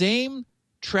same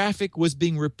traffic was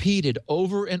being repeated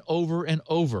over and over and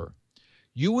over,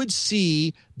 you would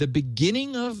see the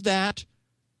beginning of that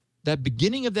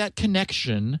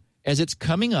connection as it's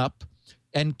coming up.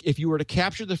 And if you were to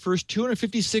capture the first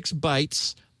 256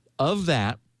 bytes of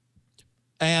that,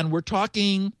 and we're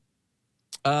talking,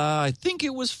 I think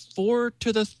it was 4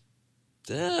 to the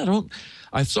I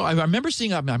remember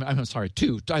seeing I'm sorry,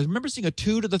 2. I remember seeing a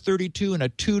 2 to the 32 and a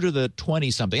 2 to the 20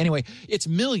 something. Anyway, it's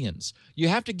millions. You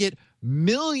have to get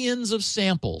millions of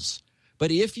samples.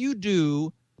 But if you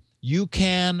do, you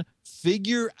can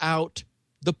figure out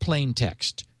the plain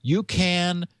text. You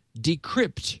can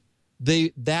decrypt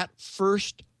that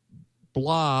first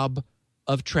blob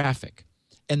of traffic.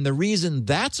 And the reason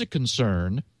that's a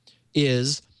concern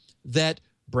is that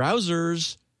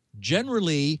browsers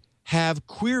generally have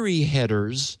query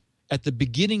headers at the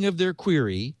beginning of their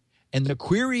query, and the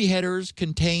query headers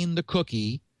contain the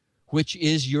cookie, which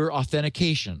is your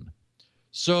authentication.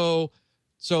 So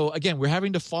again, we're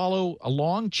having to follow a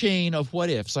long chain of what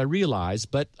ifs, I realize,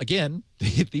 but again,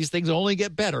 these things only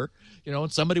get better.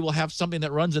 Somebody will have something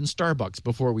that runs in Starbucks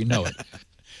before we know it.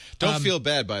 Don't feel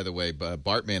bad, by the way.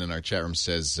 Bartman in our chat room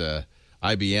says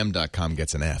IBM.com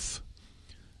gets an F.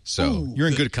 So you're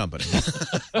in good company.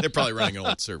 They're probably running an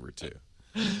old server too.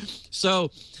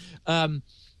 So and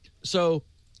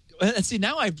see,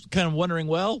 now I'm kind of wondering,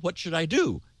 well, what should I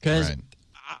do? Because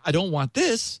I don't want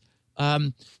this.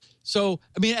 So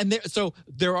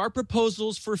there are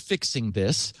proposals for fixing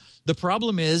this. The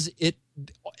problem is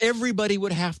everybody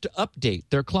would have to update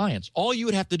their clients. All you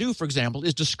would have to do, for example,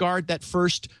 is discard that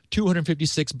first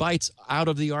 256 bytes out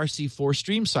of the RC4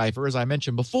 stream cipher, as I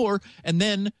mentioned before, and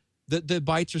then the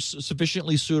bytes are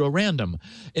sufficiently pseudo-random.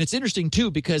 And it's interesting, too,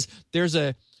 because there's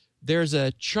a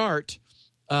chart.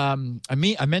 I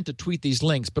meant to tweet these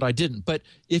links, but I didn't. But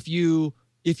if you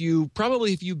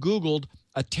Googled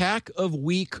attack of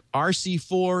week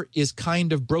RC4 is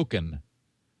kind of broken,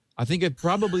 I think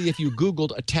if you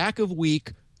Googled attack of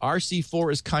week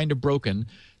RC4 is kind of broken,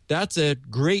 that's a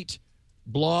great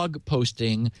blog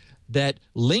posting that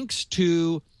links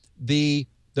to the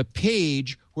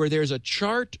page where there's a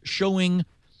chart showing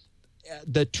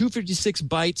the 256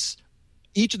 bytes,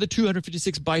 each of the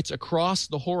 256 bytes across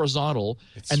the horizontal,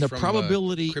 and the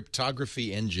probability.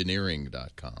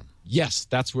 Cryptography-engineering.com. Yes,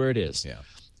 that's where it is. Yeah.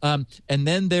 And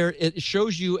then it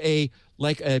shows you a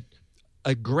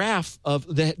graph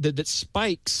of that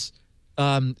spikes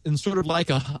in sort of like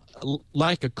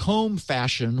a comb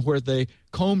fashion, where the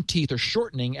comb teeth are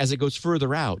shortening as it goes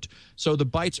further out. So the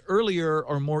bytes earlier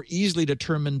are more easily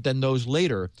determined than those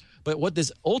later. But what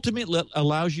this ultimately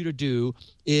allows you to do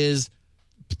is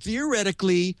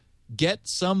theoretically get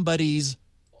somebody's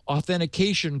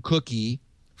authentication cookie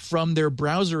from their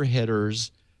browser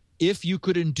headers if you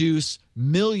could induce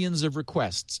millions of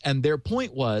requests. And their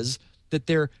point was that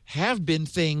there have been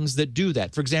things that do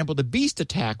that. For example, the Beast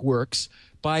attack works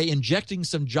by injecting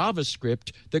some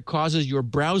JavaScript that causes your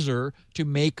browser to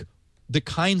make the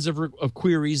kinds of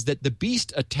queries that the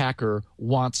Beast attacker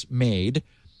wants made.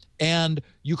 And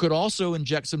you could also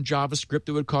inject some JavaScript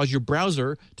that would cause your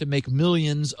browser to make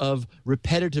millions of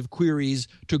repetitive queries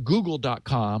to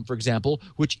Google.com, for example,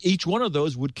 which each one of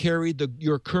those would carry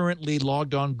your currently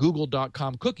logged on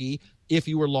Google.com cookie if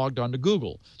you were logged on to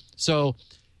Google. So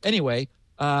anyway,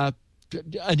 an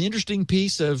interesting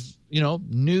piece of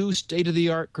new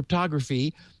state-of-the-art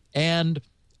cryptography, and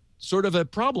sort of a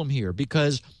problem here,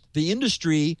 because the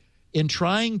industry, in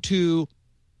trying to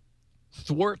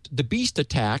thwart the Beast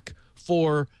attack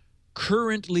for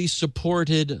currently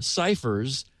supported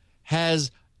ciphers,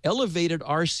 has elevated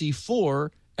RC4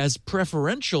 as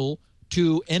preferential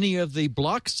to any of the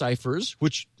block ciphers,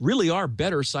 which really are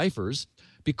better ciphers,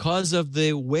 because of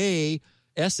the way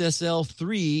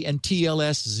SSL3 and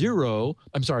TLS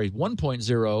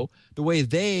 1.0, the way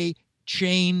they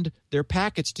chained their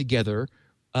packets together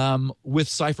with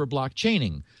cipher block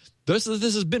chaining. This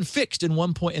has been fixed in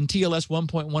TLS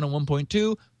 1.1 and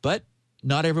 1.2, but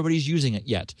not everybody's using it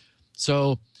yet.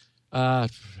 So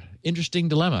interesting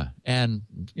dilemma, and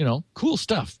cool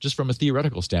stuff just from a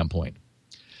theoretical standpoint.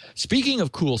 Speaking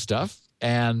of cool stuff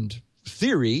and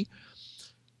theory,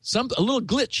 a little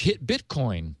glitch hit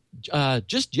Bitcoin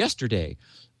just yesterday.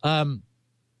 What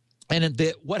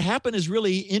happened is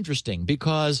really interesting,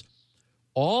 because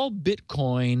all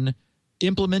Bitcoin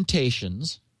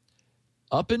implementations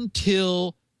up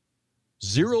until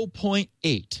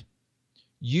 0.8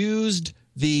 used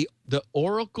the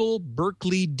Oracle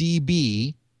Berkeley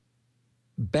DB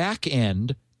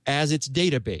backend as its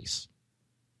database.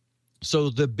 So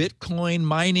the Bitcoin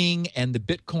mining and the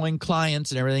Bitcoin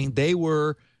clients and everything, they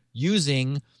were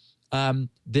using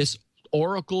this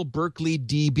Oracle Berkeley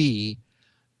DB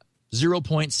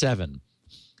 0.7.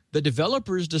 The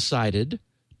developers decided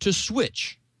to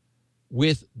switch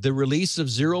with the release of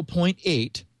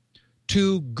 0.8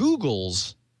 to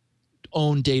Google's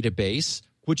own database,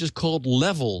 which is called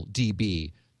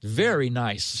LevelDB. Very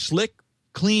nice, slick,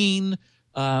 clean.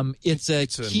 It's a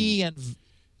key and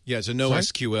it's a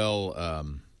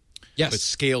NoSQL. Yes, it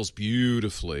scales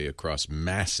beautifully across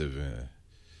massive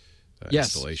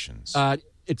installations.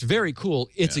 It's very cool.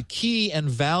 It's a key and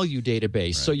value database,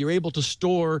 right. So you're able to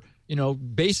store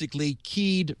basically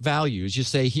keyed values. You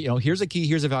say, here's a key,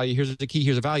 here's a value, here's a key,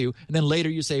 here's a value. And then later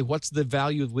you say, what's the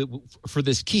value for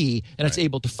this key? And it's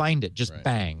able to find it, just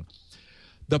bang.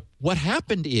 What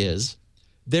happened is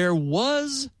there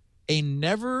was a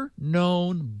never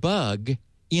known bug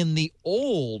in the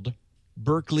old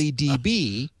Berkeley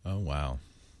DB. Oh, wow.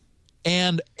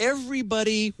 And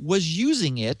everybody was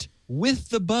using it with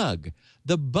the bug.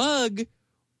 The bug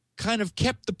kind of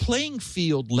kept the playing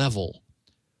field level.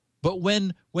 But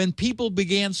when people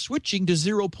began switching to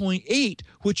 0.8,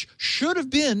 which should have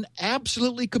been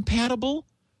absolutely compatible,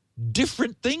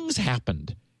 different things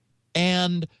happened.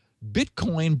 And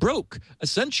Bitcoin broke.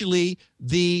 Essentially,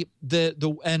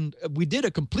 and we did a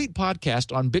complete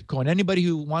podcast on Bitcoin. Anybody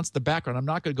who wants the background, I'm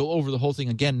not going to go over the whole thing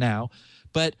again now,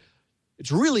 but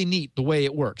it's really neat the way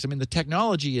it works. I mean, the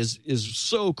technology is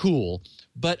so cool,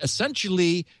 but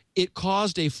essentially it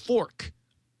caused a fork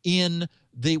in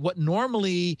what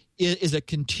normally is a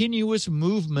continuous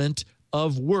movement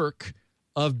of work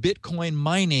of Bitcoin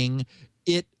mining.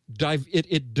 It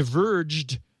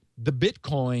diverged the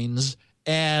Bitcoins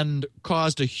and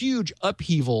caused a huge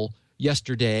upheaval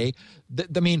yesterday.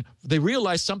 They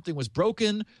realized something was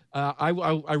broken.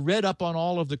 I read up on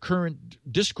all of the current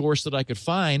discourse that I could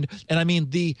find,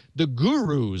 and the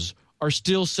gurus are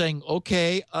still saying,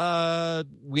 okay,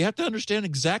 we have to understand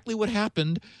exactly what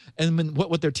happened. And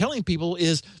what they're telling people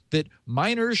is that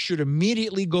miners should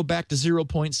immediately go back to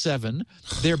 0.7.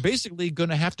 They're basically going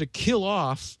to have to kill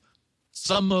off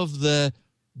some of the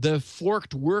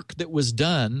forked work that was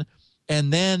done,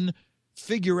 and then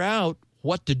figure out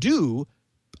what to do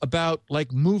about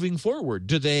moving forward.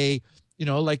 Do they,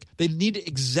 they need to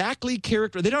exactly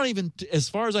characterize. They don't even, as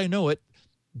far as I know it,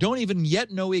 don't even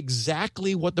yet know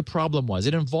exactly what the problem was.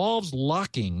 It involves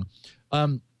locking.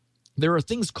 There are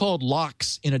things called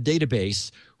locks in a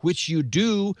database, which you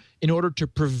do in order to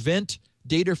prevent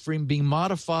data frame being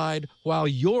modified while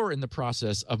you're in the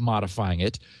process of modifying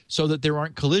it so that there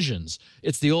aren't collisions.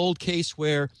 It's the old case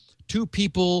where two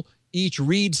people each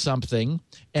read something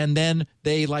and then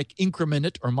they like increment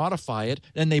it or modify it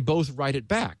and they both write it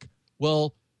back.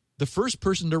 Well, the first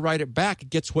person to write it back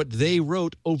gets what they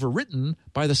wrote overwritten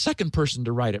by the second person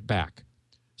to write it back.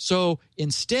 So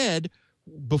instead,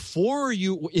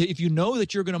 if you know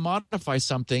that you're going to modify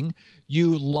something,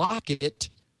 you lock it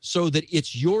so that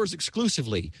it's yours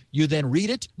exclusively. You then read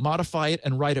it, modify it,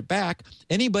 and write it back.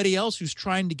 Anybody else who's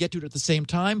trying to get to it at the same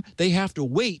time, they have to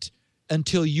wait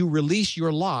until you release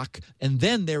your lock, and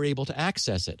then they're able to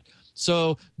access it.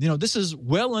 So, this is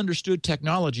well understood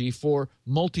technology for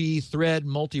multi-thread,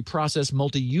 multi-process,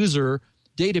 multi-user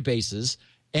databases,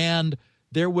 and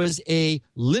there was a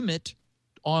limit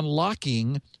on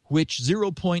locking which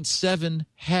 0.7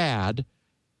 had,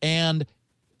 and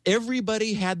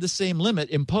everybody had the same limit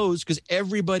imposed because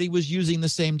everybody was using the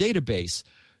same database.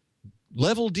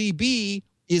 LevelDB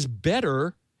is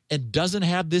better and doesn't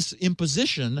have this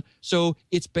imposition, so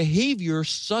its behavior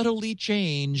subtly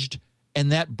changed,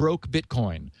 and that broke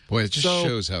Bitcoin. Boy, it just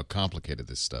shows how complicated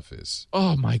this stuff is.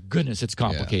 Oh, my goodness, it's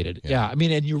complicated. Yeah. I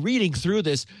mean, and you're reading through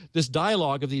this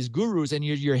dialogue of these gurus, and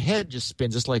your head just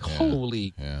spins. It's like,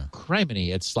 holy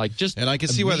criminy. It's like just And I can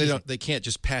see why they can't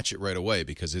just patch it right away,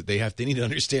 because they need to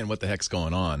understand what the heck's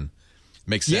going on.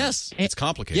 Makes sense. Yes. It's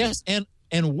complicated. Yes,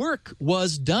 and work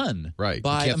was done. Right. You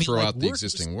can't throw out the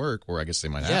existing work, or I guess they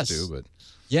might have to. But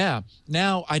yeah.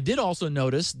 Now, I did also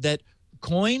notice that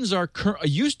coins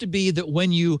used to be that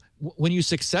when you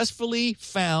successfully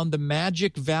found the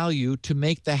magic value to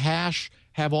make the hash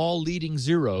have all leading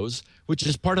zeros, which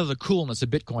is part of the coolness of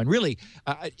Bitcoin. Really,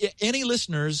 any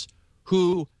listeners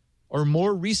who are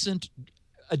more recent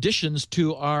additions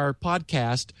to our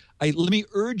podcast, let me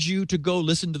urge you to go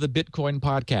listen to the Bitcoin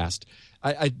podcast.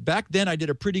 Back then, I did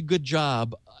a pretty good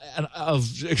job of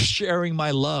sharing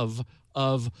my love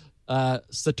of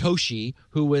Satoshi,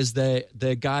 who was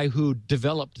the guy who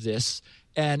developed this,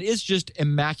 and it's just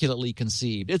immaculately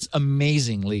conceived. It's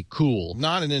amazingly cool.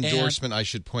 Not an endorsement, I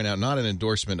should point out, not an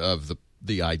endorsement of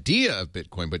the idea of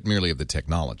Bitcoin, but merely of the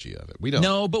technology of it. We don't.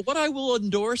 No, but what I will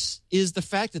endorse is the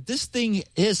fact that this thing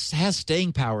has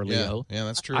staying power, Leo. Yeah,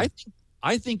 that's true.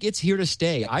 I think it's here to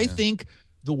stay. I think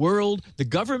the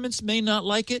governments may not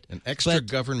like it. An extra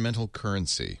governmental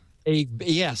currency.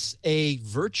 A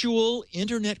virtual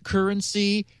internet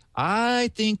currency. I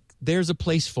think there's a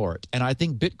place for it, and I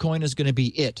think Bitcoin is going to be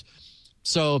it.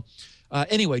 So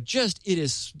anyway, it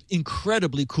is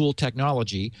incredibly cool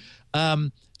technology.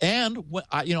 And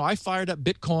I fired up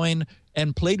Bitcoin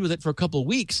and played with it for a couple of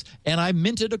weeks, and I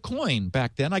minted a coin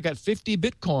back then. I got 50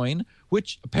 Bitcoin,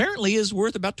 which apparently is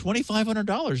worth about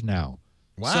 $2,500 now.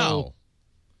 Wow. So,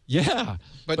 yeah.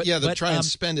 But try and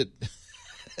spend it.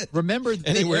 Remember,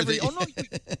 anywhere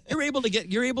you're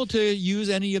able to use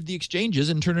any of the exchanges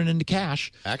and turn it into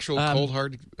cash. Actual cold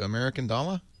hard American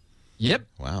dollar? Yep.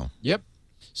 Wow. Yep.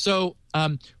 So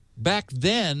back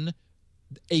then,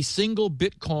 a single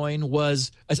Bitcoin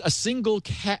was a single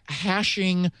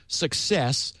hashing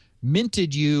success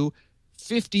minted you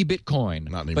 50 Bitcoin.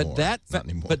 Not anymore.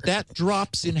 But that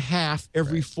drops in half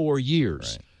every 4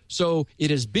 years. Right. So it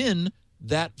has been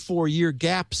that 4-year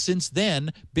gap since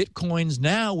then. Bitcoins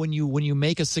now, when you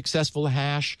make a successful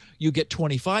hash, you get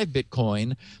 25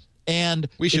 Bitcoin. And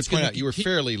we should point out you were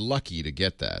fairly lucky to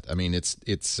get that. I mean, it's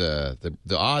the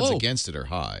odds against it are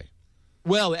high.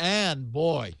 Well, and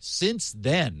boy, since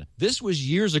then, this was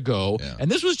years ago, and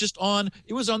this was on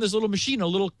this little machine, a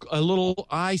little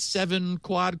i7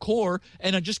 quad core,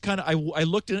 and I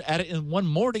looked at it in one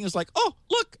morning. It's like, oh,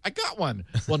 look, I got one.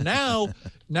 Well,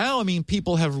 now I mean,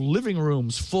 people have living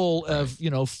rooms full of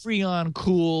Freon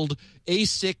cooled,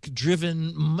 ASIC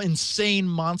driven, insane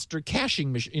monster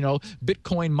caching,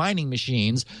 Bitcoin mining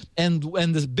machines, and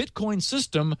the Bitcoin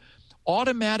system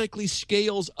automatically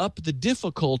scales up the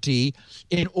difficulty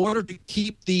in order to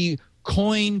keep the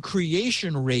coin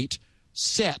creation rate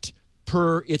set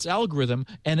per its algorithm,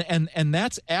 and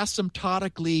that's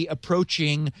asymptotically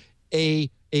approaching a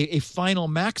final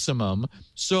maximum.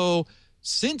 So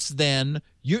since then,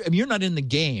 you're not in the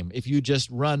game if you just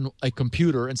run a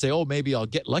computer and say, oh, maybe I'll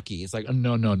get lucky. It's like,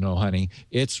 no, honey.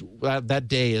 It's that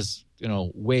day is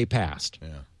way past. Yeah.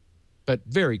 But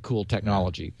very cool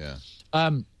technology. Yeah.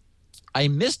 I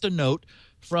missed a note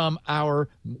from our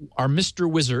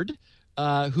Mr. Wizard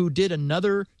who did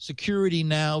another Security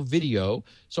Now video.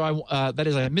 So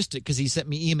I missed it because he sent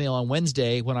me email on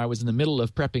Wednesday when I was in the middle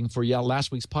of prepping for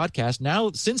last week's podcast.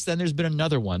 Now, since then, there's been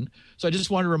another one. So I just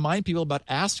want to remind people about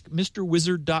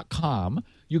AskMrWizard.com.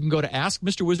 You can go to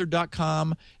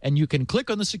AskMrWizard.com and you can click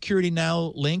on the Security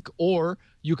Now link, or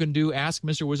you can do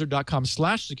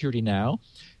AskMrWizard.com/SecurityNow.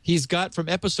 He's got from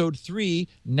episode 3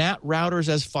 NAT routers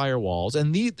as firewalls,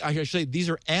 and these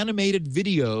are animated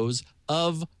videos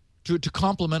to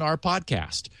complement our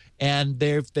podcast, and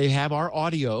they have our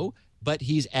audio, but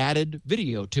he's added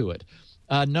video to it.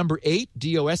 Number 8,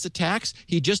 DOS attacks.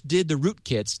 He just did the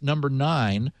rootkits. Number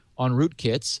 9 on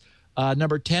rootkits.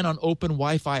 Number 10 on open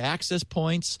Wi-Fi access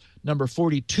points. Number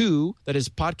 42, that is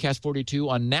podcast 42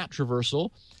 on NAT traversal,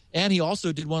 and he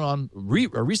also did one on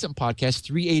a recent podcast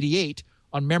 388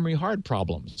 on memory hard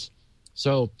problems.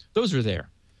 So those are there.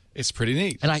 It's pretty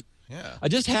neat. And I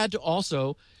just had to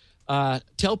also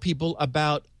tell people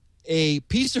about a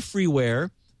piece of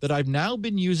freeware that I've now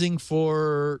been using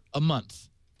for a month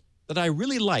that I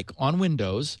really like on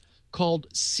Windows called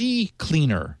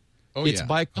CCleaner. Oh, it's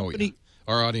by a company.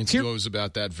 Our audience knows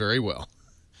about that very well.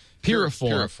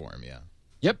 Piriform. Piriform, yeah.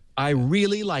 Yep, I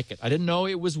really like it. I didn't know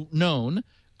it was known.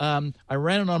 I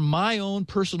ran it on my own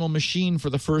personal machine for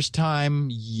the first time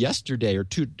yesterday or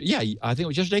two. Yeah, I think it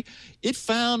was yesterday. It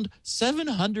found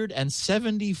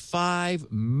 775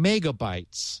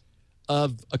 megabytes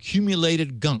of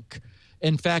accumulated gunk.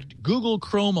 In fact, Google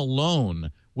Chrome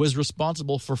alone was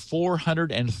responsible for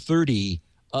 430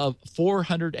 of those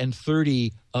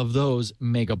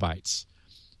megabytes.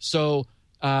 So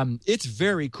it's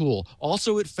very cool.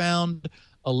 Also, it found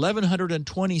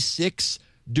 1,126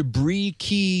 debris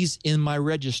keys in my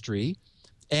registry,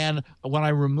 and when I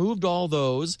removed all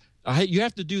those, you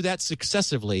have to do that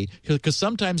successively because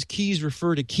sometimes keys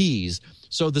refer to keys.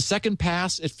 So the second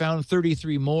pass, it found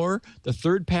 33 more, the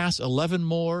third pass, 11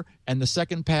 more, and the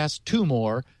second pass, 2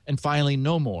 more, and finally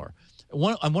no more.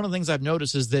 One of the things I've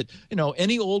noticed is that,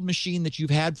 any old machine that you've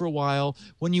had for a while,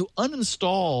 when you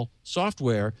uninstall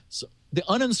software, the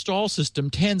uninstall system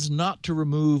tends not to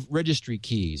remove registry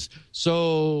keys.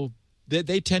 So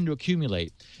they tend to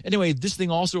accumulate. Anyway, this thing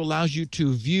also allows you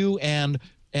to view and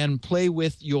play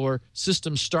with your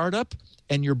system startup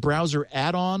and your browser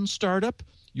add-on startup,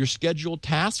 your scheduled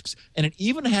tasks, and it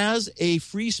even has a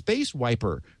free space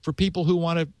wiper for people who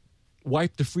want to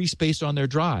wipe the free space on their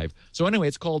drive. So anyway,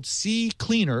 it's called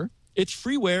CCleaner. It's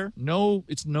freeware.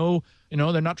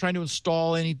 They're not trying to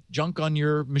install any junk on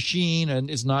your machine, and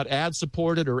it's not ad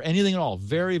supported or anything at all.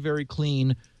 Very, very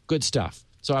clean, good stuff.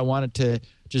 So I wanted to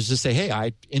just say, hey,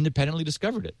 I independently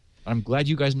discovered it. I'm glad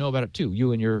you guys know about it too.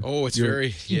 You and your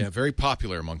very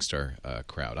popular amongst our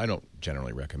crowd. I don't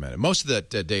generally recommend it. Most of that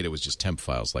data was just temp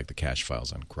files, like the cache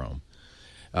files on Chrome.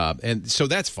 And so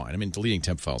that's fine. I mean, deleting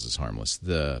temp files is harmless.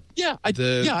 The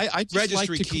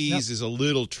registry keys is a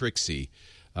little tricksy.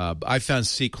 I found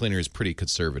CCleaner is pretty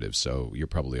conservative, so you're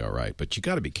probably all right. But you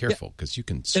got to be careful because you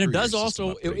can. And it does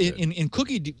also in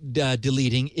cookie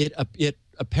deleting. It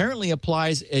apparently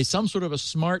applies some sort of a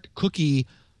smart cookie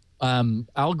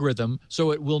algorithm,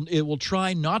 so it will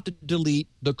try not to delete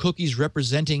the cookies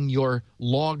representing your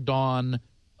logged on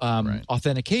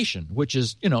authentication, which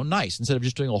is nice instead of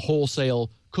just doing a wholesale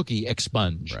cookie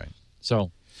expunge. Right.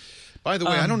 So, by the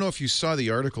way, I don't know if you saw the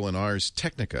article in Ars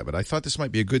Technica, but I thought this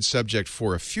might be a good subject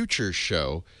for a future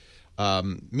show.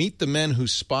 Meet the men who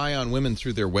spy on women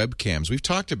through their webcams. We've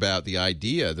talked about the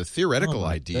theoretical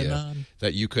idea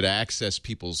that you could access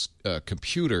people's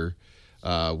computer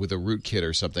with a rootkit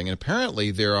or something. And apparently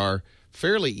there are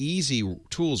fairly easy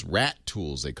tools, RAT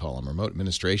tools they call them, remote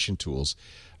administration tools.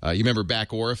 You remember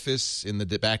Back Orifice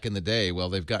back in the day? Well,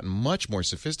 they've gotten much more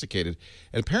sophisticated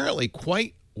and apparently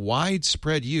quite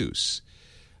widespread use.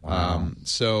 Wow.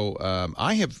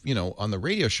 I have, on the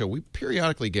radio show, we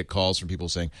periodically get calls from people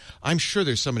saying, I'm sure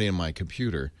there's somebody in my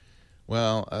computer.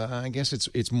 Well, I guess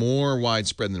it's more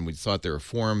widespread than we thought. There are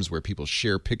forums where people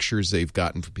share pictures they've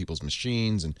gotten from people's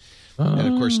machines and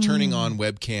of course, turning on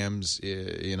webcams,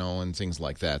 and things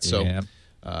like that. So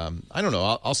I don't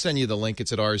know. I'll send you the link.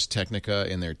 It's at Ars Technica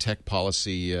in their tech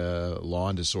policy law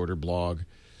and disorder blog.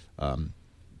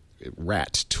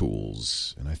 RAT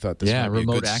tools, and I thought this might be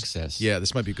remote access. Yeah,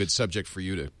 this might be a good subject for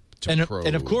you to probe.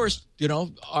 And of course,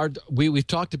 we've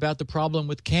talked about the problem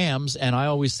with cams, and I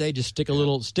always say just stick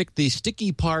the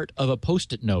sticky part of a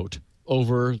Post-it note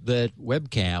over the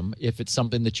webcam if it's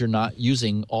something that you're not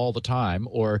using all the time,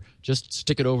 or just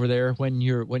stick it over there when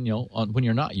you're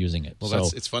not using it.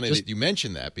 Well, it's funny that you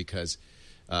mentioned that because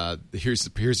Here's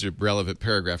a relevant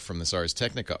paragraph from this Ars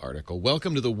Technica article.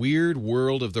 Welcome to the weird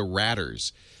world of the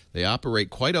ratters. They operate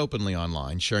quite openly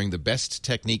online, sharing the best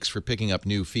techniques for picking up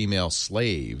new female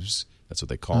slaves. That's what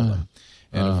they call them.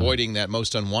 And avoiding that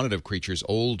most unwanted of creatures,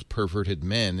 old perverted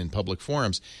men in public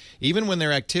forums. Even when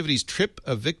their activities trip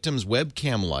a victim's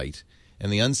webcam light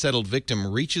and the unsettled victim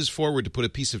reaches forward to put a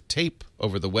piece of tape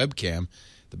over the webcam,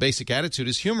 the basic attitude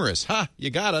is humorous. Ha! You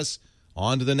got us.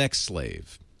 On to the next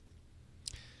slave.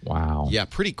 Wow. Yeah,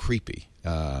 pretty creepy.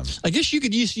 I guess you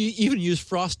could even use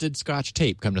frosted Scotch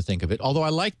tape, come to think of it, although I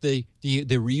like the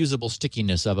reusable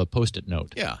stickiness of a Post-it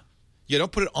note. Yeah. You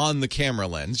don't put it on the camera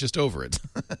lens, just over it,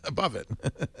 above it.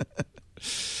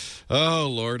 Oh,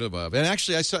 Lord above. And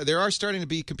actually, I saw there are starting to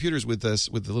be computers with the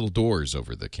little doors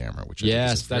over the camera, which I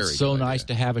think is a very that's so good nice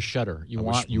idea. to have a shutter. You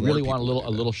more really want a people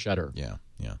would do little that. shutter. Yeah.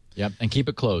 Yep, and keep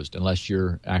it closed unless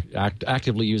you're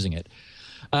actively using it.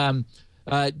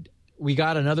 We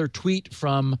got another tweet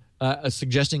from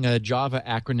suggesting a Java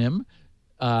acronym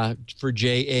for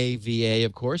JAVA,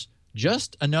 of course.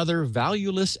 Just another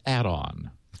valueless add-on.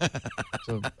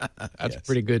 So that's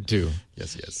pretty good, too.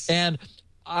 Yes. And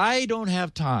I don't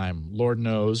have time, Lord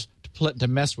knows, to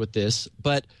mess with this,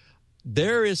 but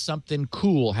there is something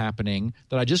cool happening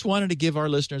that I just wanted to give our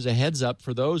listeners a heads up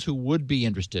for those who would be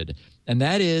interested. And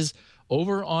that is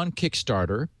over on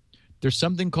Kickstarter, there's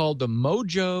something called the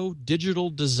Mojo Digital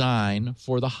Design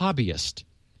for the Hobbyist.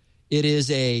 It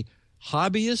is a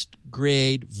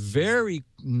hobbyist-grade, very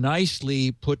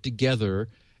nicely put together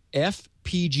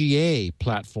FPGA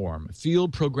platform,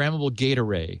 Field Programmable Gate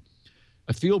Array.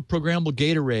 A field programmable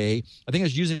gate array. I think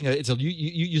it's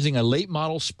using a late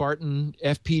model Spartan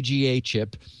FPGA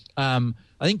chip. I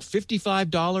think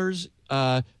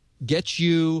 $55 gets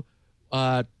you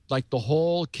like the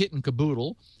whole kit and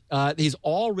caboodle. He's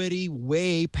already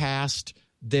way past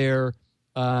their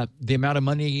the amount of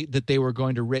money that they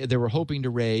were hoping to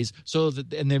raise.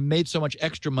 And they've made so much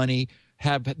extra money.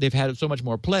 They've had so much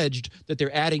more pledged that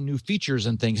they're adding new features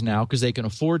and things now because they can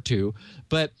afford to.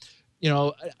 But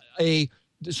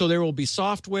so there will be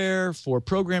software for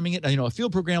programming it. A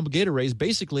field programmable gate array is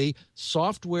basically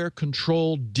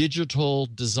software-controlled digital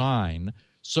design,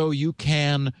 so you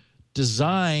can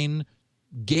design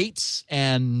gates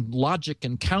and logic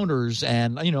and counters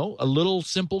and a little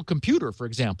simple computer, for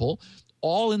example,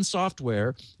 all in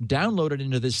software, downloaded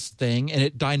into this thing, and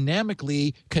it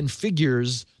dynamically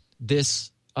configures this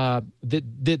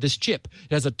this chip.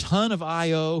 It has a ton of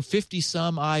I/O,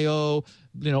 50-some I/O,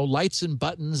 lights and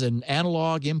buttons and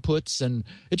analog inputs, and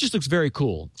it just looks very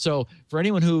cool. So for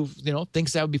anyone who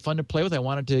thinks that would be fun to play with, I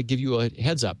wanted to give you a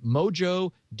heads up.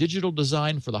 Mojo Digital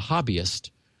Design for the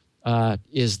Hobbyist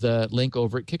is the link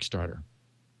over at Kickstarter.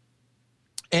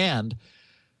 And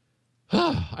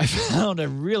I found a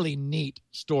really neat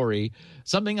story,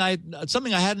 something I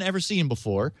hadn't ever seen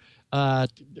before,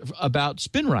 about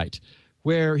SpinRite,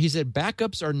 where he said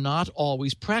backups are not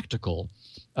always practical.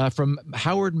 From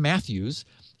Howard Matthews,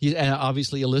 he's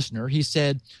obviously a listener. He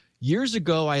said, years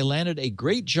ago, I landed a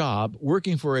great job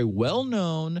working for a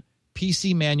well-known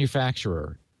PC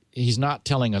manufacturer. He's not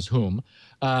telling us whom,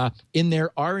 in their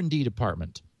R&D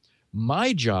department.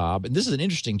 My job, and this is an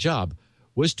interesting job,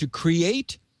 was to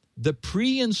create the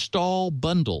pre-install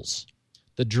bundles,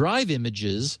 the drive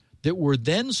images that were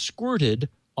then squirted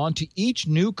onto each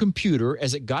new computer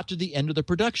as it got to the end of the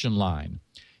production line.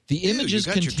 The images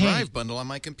you got your drive bundle on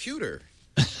my computer.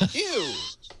 Ew.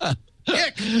 Ick.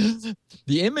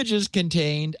 The images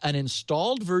contained an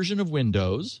installed version of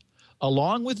Windows,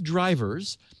 along with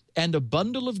drivers, and a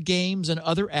bundle of games and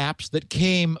other apps that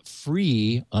came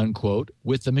free, unquote,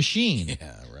 with the machine.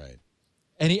 Yeah, right.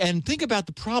 And think about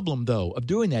the problem, though, of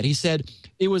doing that. He said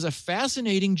it was a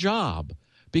fascinating job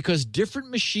because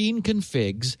different machine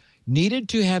configs needed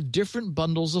to have different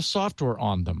bundles of software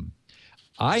on them.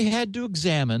 I had to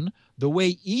examine the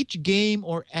way each game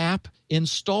or app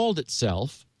installed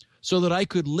itself so that I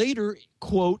could later,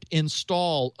 quote,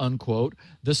 install, unquote,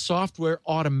 the software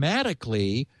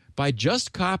automatically by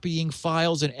just copying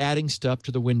files and adding stuff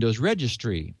to the Windows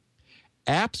registry.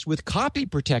 Apps with copy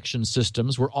protection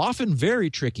systems were often very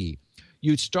tricky.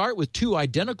 You'd start with two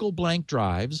identical blank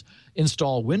drives,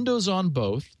 install Windows on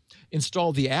both,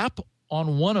 install the app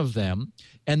on one of them,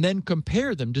 and then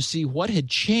compare them to see what had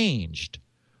changed.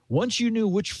 Once you knew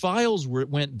which files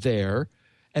went there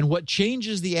and what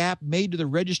changes the app made to the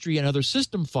registry and other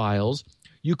system files,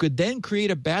 you could then create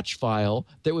a batch file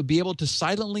that would be able to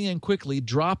silently and quickly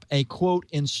drop a, quote,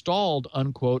 installed,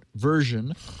 unquote,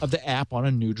 version of the app on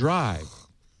a new drive.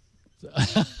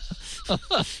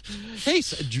 Hey,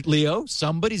 Leo,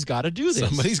 somebody's got to do this.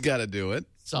 Somebody's got to do it.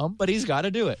 Somebody's got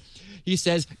to do it. He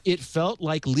says it felt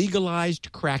like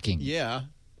legalized cracking. Yeah.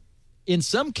 In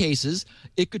some cases,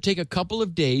 it could take a couple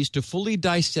of days to fully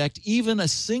dissect even a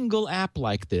single app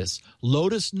like this.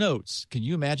 Lotus Notes, can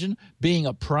you imagine, being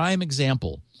a prime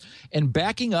example? And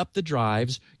backing up the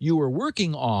drives you were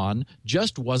working on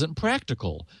just wasn't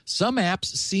practical. Some apps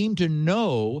seemed to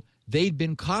know they'd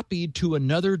been copied to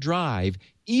another drive,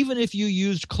 even if you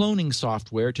used cloning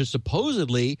software to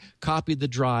supposedly copy the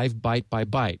drive byte by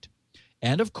byte.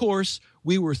 And of course,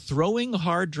 we were throwing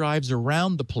hard drives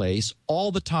around the place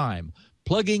all the time,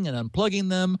 plugging and unplugging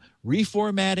them,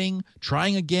 reformatting,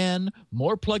 trying again,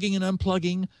 more plugging and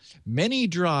unplugging. Many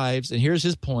drives, and here's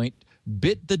his point,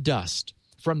 bit the dust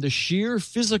from the sheer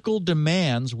physical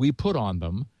demands we put on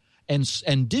them,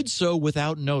 and did so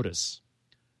without notice.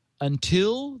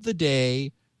 Until the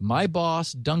day my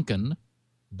boss, Duncan,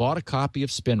 bought a copy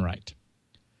of SpinRite.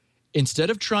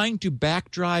 Instead of trying to back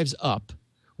drives up,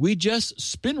 we just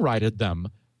SpinRited them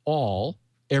all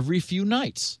every few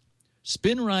nights.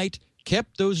 SpinRite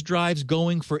kept those drives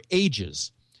going for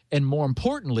ages, and more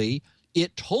importantly,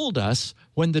 it told us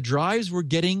when the drives were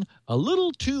getting a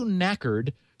little too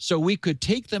knackered so we could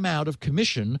take them out of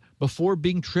commission before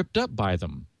being tripped up by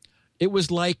them. It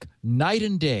was like night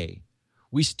and day.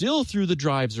 We still threw the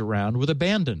drives around with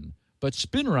abandon, but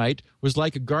SpinRite was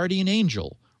like a guardian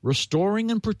angel,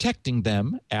 restoring and protecting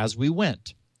them as we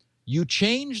went. You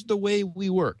changed the way we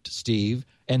worked, Steve,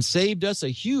 and saved us a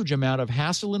huge amount of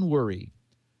hassle and worry.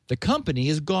 The company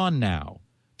is gone now,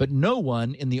 but no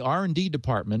one in the R&D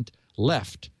department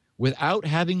left without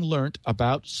having learnt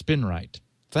about SpinRite.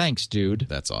 Thanks, dude.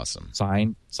 That's awesome.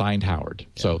 Signed Howard.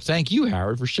 Yeah. So thank you,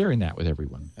 Howard, for sharing that with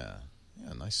everyone. Yeah,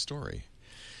 nice story.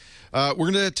 We're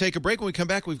going to take a break. When we come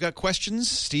back, we've got questions.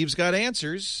 Steve's got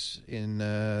answers in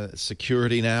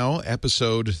Security Now,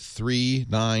 episode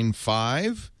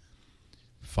 395.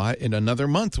 In another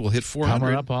month, we'll hit 400.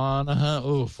 Coming up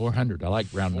on 400. I like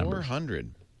round numbers.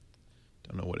 400.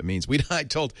 Don't know what it means. I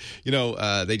told,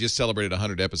 they just celebrated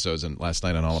 100 episodes last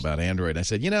night on All About Android. I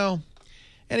said,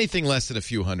 anything less than a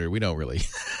few hundred, we don't really.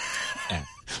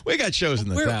 We got shows in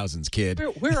the thousands, kid.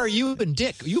 Where are you and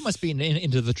Dick? You must be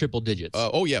into the triple digits.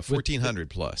 1,400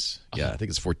 plus. Yeah, I think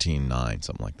it's 14.9,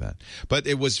 something like that. But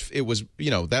it was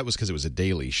that was because it was a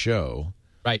daily show.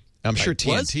 Right. I'm sure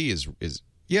TNT is.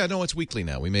 Yeah, no, it's weekly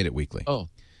now. We made it weekly. Oh,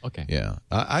 okay. Yeah,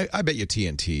 I bet you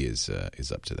TNT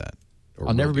is up to that.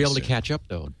 I'll never be able to catch up,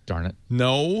 though. Darn it.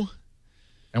 No.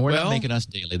 And we're not making us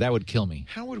daily. That would kill me.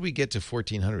 How would we get to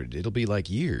 1,400? It'll be like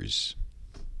years.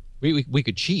 We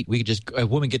could cheat. We could just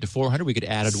when we get to 400, we could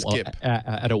add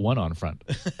a 1 on front.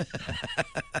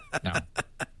 No.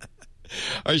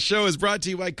 Our show is brought to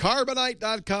you by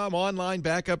Carbonite.com. Online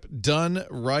backup done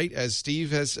right, as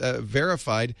Steve has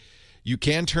verified. You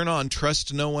can turn on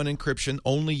Trust No One encryption.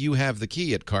 Only you have the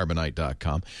key at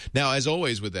Carbonite.com. Now, as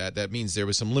always with that means there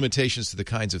were some limitations to the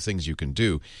kinds of things you can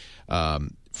do.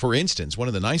 For instance, one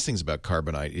of the nice things about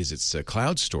Carbonite is its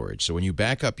cloud storage. So when you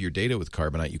back up your data with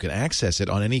Carbonite, you can access it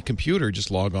on any computer.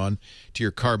 Just log on to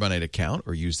your Carbonite account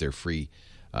or use their free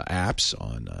apps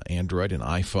on Android and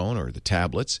iPhone or the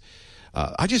tablets.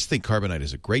 I just think Carbonite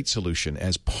is a great solution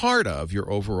as part of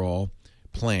your overall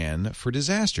plan for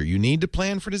disaster. You need to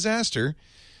plan for disaster.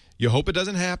 You hope it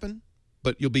doesn't happen,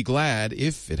 but you'll be glad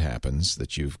if it happens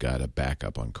that you've got a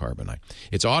backup on Carbonite.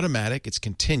 It's automatic. It's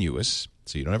continuous,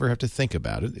 so you don't ever have to think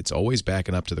about it. It's always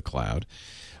backing up to the cloud.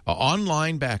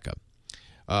 Online backup.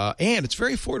 And it's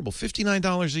very affordable,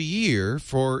 $59 a year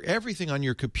for everything on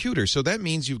your computer. So that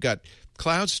means you've got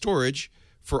cloud storage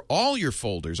for all your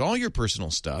folders, all your personal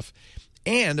stuff,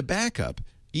 and a backup.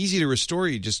 Easy to restore.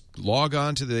 You just log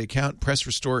on to the account, press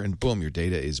restore, and boom, your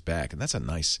data is back. And that's a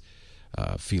nice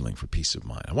feeling for peace of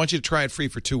mind. I want you to try it free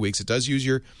for 2 weeks. It does use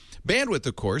your bandwidth,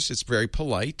 of course. It's very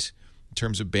polite in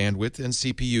terms of bandwidth and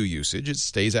CPU usage. It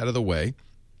stays out of the way.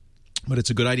 But it's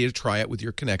a good idea to try it with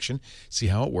your connection, see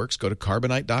how it works. Go to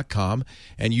Carbonite.com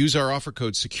and use our offer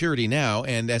code SECURITYNOW.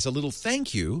 And as a little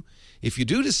thank you, if you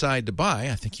do decide to buy,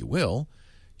 I think you will,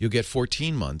 you'll get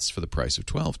 14 months for the price of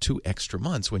 12, 2 extra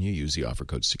months when you use the offer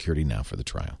code SECURITYNOW for the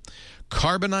trial.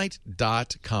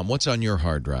 Carbonite.com. What's on your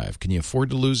hard drive? Can you afford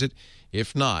to lose it?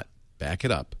 If not, back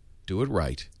it up. Do it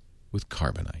right with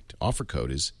Carbonite. Offer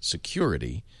code is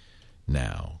SECURITYNOW.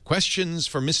 Questions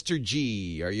for Mr.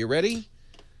 G. Are you ready?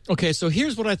 Okay, so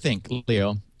here's what I think,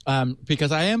 Leo,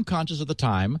 because I am conscious of the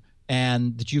time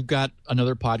and that you've got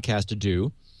another podcast to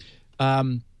do. How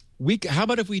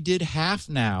about if we did half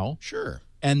now? Sure.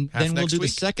 And half then we'll do week.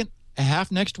 The second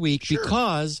half next week, sure.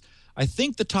 Because I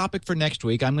think the topic for next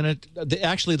week,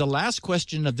 actually the last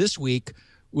question of this week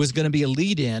was going to be a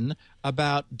lead-in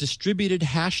about distributed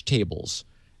hash tables.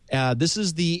 This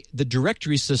is the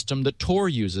directory system that Tor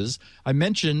uses. I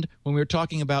mentioned when we were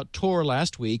talking about Tor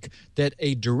last week that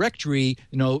a directory,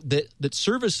 that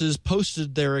services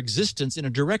posted their existence in a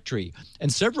directory.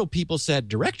 And several people said,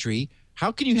 directory?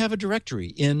 How can you have a directory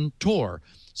in Tor?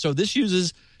 So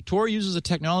Tor uses a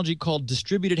technology called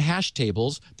distributed hash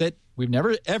tables that we've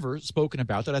never ever spoken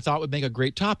about that I thought would make a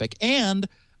great topic. And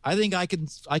I think I can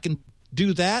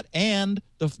do that and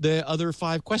the other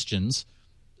 5 questions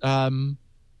in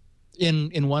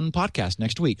one podcast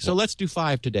next week. So let's do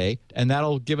 5 today, and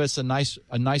that'll give us a nice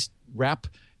wrap,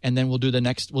 and then we'll do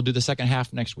the second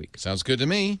half next week. Sounds good to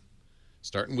me.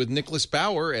 Starting with Nicholas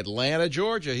Bauer, Atlanta,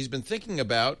 Georgia. He's been thinking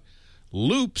about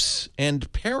loops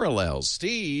and parallels.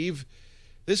 Steve,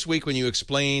 this week when you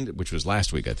explained, which was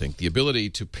last week I think, the ability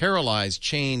to parallelize,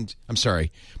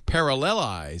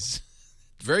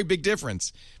 very big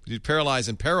difference between parallelize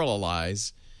and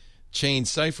parallelize chain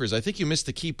ciphers. I think you missed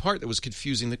the key part that was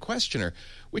confusing the questioner,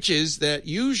 which is that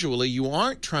usually you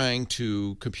aren't trying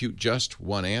to compute just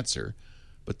one answer,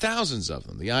 but thousands of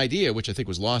them. The idea, which I think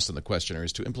was lost on the questioner,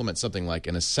 is to implement something like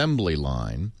an assembly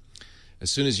line. As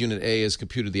soon as Unit A has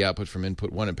computed the output from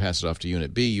Input 1 and passed it off to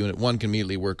Unit B, Unit 1 can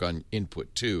immediately work on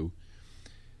Input 2.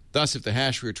 Thus, if the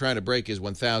hash we were trying to break is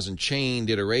 1,000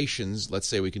 chained iterations, let's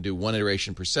say we can do 1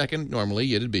 iteration per second,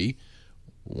 normally it'd be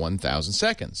 1,000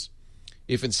 seconds.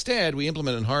 If instead we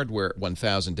implement in hardware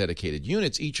 1,000 dedicated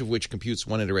units, each of which computes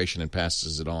 1 iteration and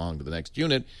passes it along to the next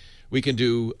unit, we can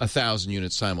do 1,000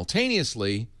 units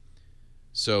simultaneously.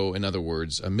 So, in other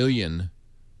words, 1,000,000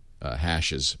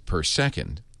 hashes per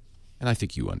second. And I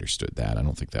think you understood that. I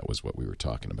don't think that was what we were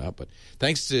talking about. But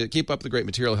thanks to keep up the great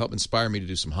material, help inspire me to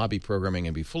do some hobby programming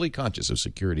and be fully conscious of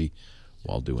security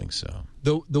while doing so.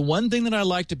 The one thing that I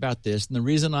liked about this, and the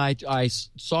reason I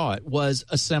saw it, was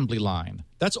assembly line.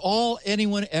 That's all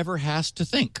anyone ever has to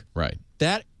think. Right.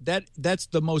 That's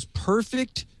the most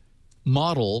perfect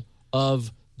model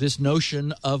of this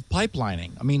notion of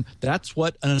pipelining. I mean, that's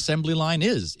what an assembly line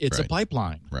is. It's a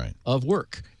pipeline of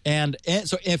work. And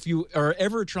so if you are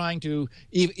ever trying to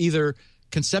either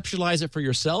conceptualize it for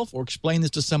yourself or explain this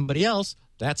to somebody else,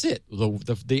 that's it.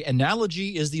 The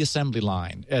analogy is the assembly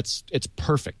line. It's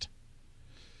perfect.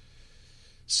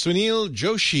 Sunil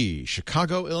Joshi,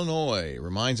 Chicago, Illinois,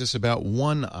 reminds us about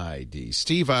OneID.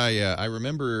 Steve, I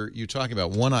remember you talking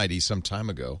about OneID some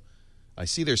time ago. I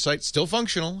see their site still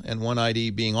functional and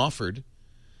OneID being offered.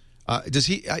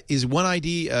 Is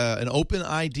OneID an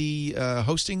OpenID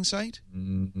hosting site?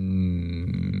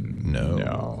 No.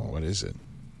 What is it?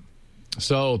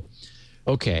 So,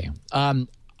 okay.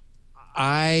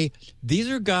 These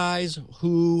are guys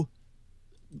who,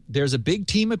 there's a big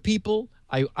team of people.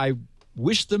 I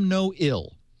wish them no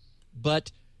ill,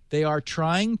 but they are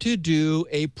trying to do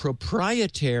a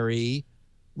proprietary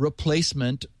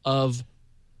replacement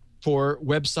for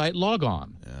website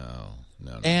logon.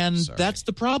 No, and sorry. That's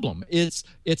the problem. There's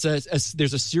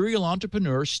a serial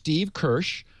entrepreneur, Steve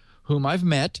Kirsch, whom I've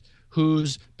met,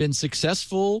 who's been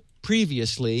successful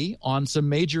previously on some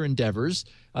major endeavors.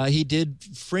 He did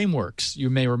Frameworks,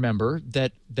 you may remember,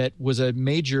 that was a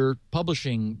major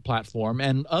publishing platform,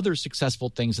 and other successful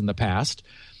things in the past.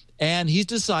 And he's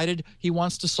decided he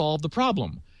wants to solve the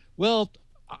problem. Well,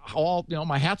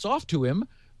 my hat's off to him,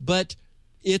 but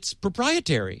it's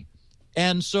proprietary.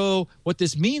 And so what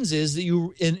this means is that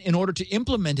you, in order to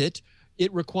implement it,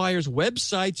 it requires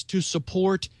websites to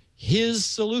support his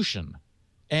solution.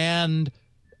 And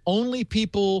only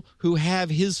people who have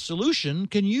his solution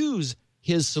can use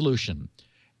his solution.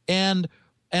 And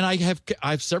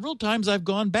I've several times I've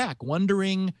gone back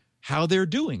wondering how they're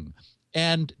doing.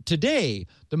 And today,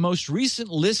 the most recent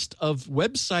list of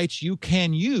websites you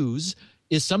can use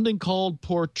is something called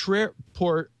Portrero,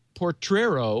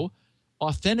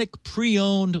 Authentic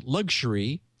Pre-Owned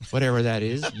Luxury, whatever that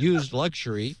is, used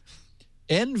luxury.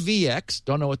 NVX,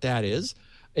 don't know what that is.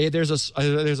 There's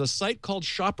a site called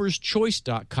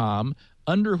shopperschoice.com,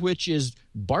 under which is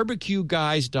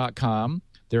barbecueguys.com.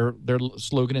 Their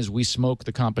slogan is "We smoke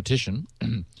the competition."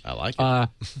 I like it.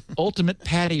 Ultimate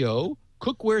Patio,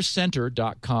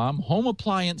 cookwarecenter.com, Home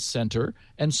Appliance Center,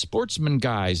 and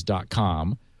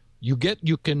sportsmanguys.com. You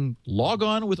can log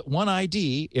on with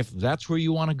OneID if that's where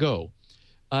you want to go.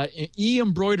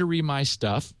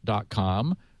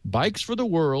 eEmbroiderymystuff.com, Bikes for the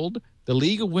World, the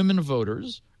League of Women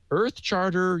Voters, Earth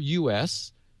Charter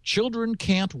US, Children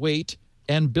Can't Wait,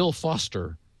 and Bill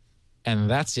Foster. And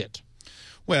that's it.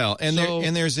 Well, and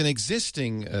there's an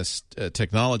existing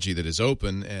technology that is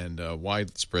open and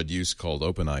widespread use called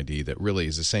OpenID that really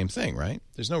is the same thing, right?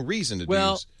 There's no reason to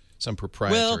use some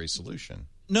proprietary solution.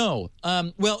 No.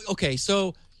 Okay,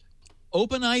 so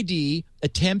OpenID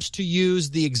attempts to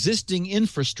use the existing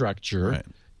infrastructure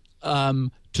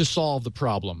to solve the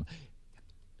problem.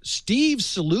 Steve's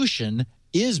solution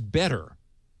is better.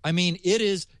 I mean,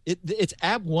 it's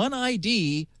App One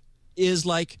ID is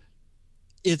like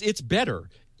it's better.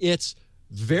 It's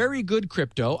very good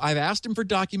crypto. I've asked him for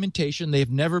documentation. They've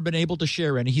never been able to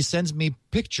share any. He sends me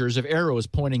pictures of arrows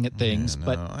pointing at things,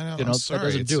 but I'm that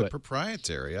doesn't do it. It's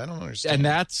proprietary. I don't understand. And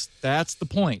that's the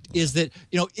point. Is that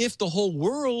if the whole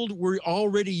world were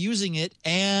already using it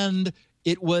and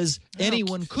it was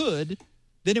anyone could,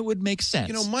 then it would make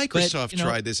sense. Microsoft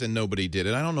tried this and nobody did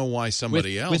it. I don't know why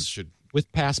somebody else should with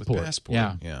Passport.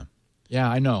 Yeah,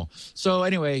 I know. So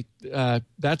anyway,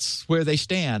 that's where they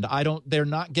stand. They're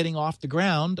not getting off the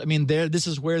ground. I mean, this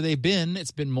is where they've been.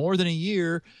 It's been more than a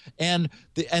year, and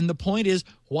the point is,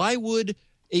 why would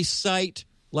a site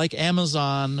like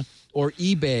Amazon or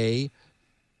eBay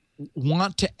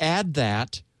want to add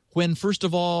that when, first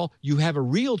of all, you have a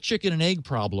real chicken and egg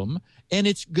problem, and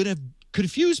it's going to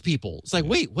confuse people? It's like,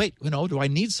 wait, do I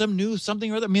need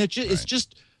something or other? I mean, it's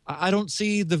just I don't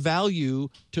see the value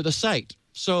to the site.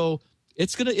 So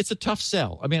it's a tough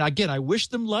sell. I mean, again, I wish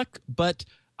them luck, but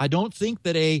I don't think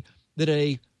that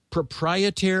a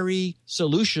proprietary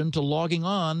solution to logging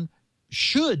on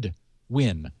should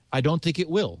win. I don't think it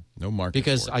will. No market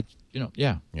because for it.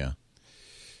 Yeah.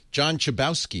 John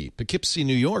Chabowski, Poughkeepsie,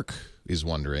 New York, is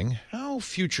wondering how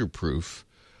future-proof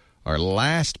are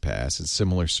LastPass and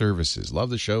similar services. Love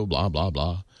the show, blah, blah,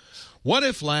 blah. What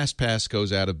if LastPass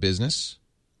goes out of business?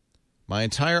 My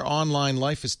entire online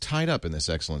life is tied up in this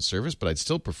excellent service, but I'd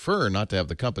still prefer not to have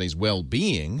the company's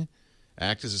well-being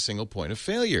act as a single point of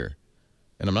failure.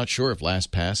 And I'm not sure if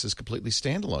LastPass is completely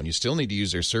standalone. You still need to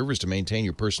use their servers to maintain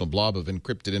your personal blob of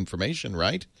encrypted information,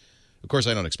 right? Of course,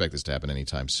 I don't expect this to happen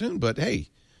anytime soon, but hey,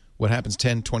 what happens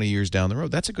 10, 20 years down the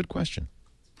road? That's a good question.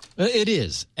 It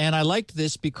is. And I liked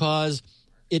this because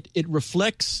it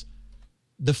reflects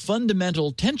the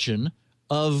fundamental tension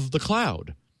of the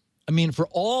cloud. I mean, for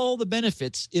all the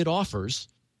benefits it offers,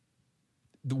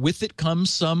 with it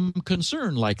comes some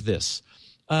concern like this.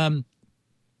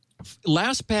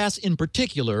 LastPass in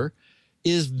particular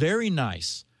is very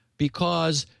nice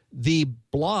because the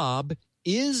blob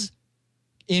is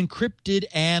encrypted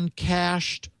and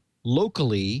cached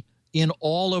locally in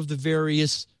all of the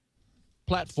various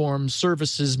platforms,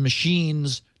 services,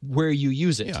 machines where you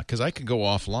use it. Yeah, because I could go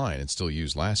offline and still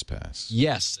use LastPass.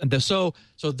 Yes, and so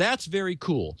that's very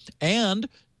cool. And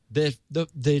the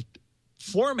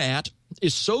format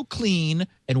is so clean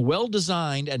and well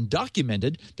designed and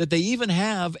documented that they even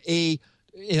have at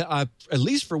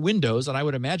least for Windows, and I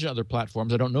would imagine other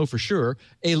platforms, I don't know for sure,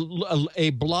 a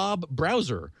blob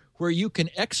browser where you can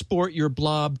export your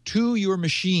blob to your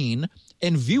machine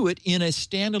and view it in a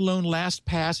standalone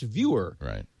LastPass viewer,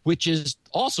 right, which is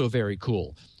also very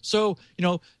cool. So,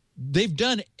 they've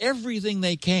done everything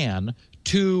they can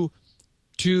to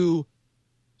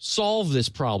solve this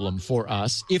problem for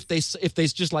us if they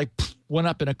just like went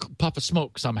up in a puff of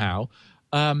smoke somehow.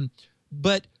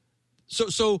 But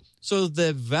so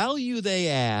the value they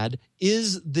add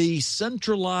is the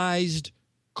centralized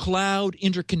cloud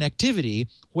interconnectivity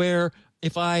where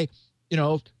if I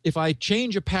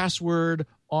change a password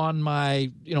on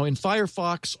my, in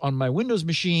Firefox on my Windows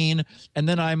machine, and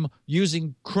then I'm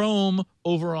using Chrome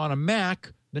over on a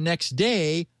Mac the next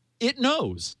day, it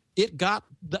knows. It got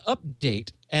the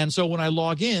update. And so when I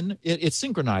log in, it's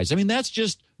synchronized. I mean, that's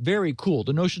just very cool,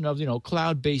 the notion of,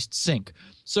 cloud-based sync.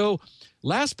 So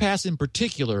LastPass in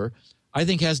particular, I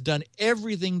think, has done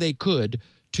everything they could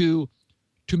to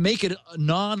make it a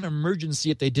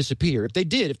non-emergency if they disappear.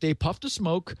 If they puffed a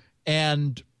smoke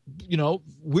and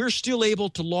we're still able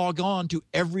to log on to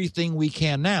everything we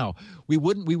can now. We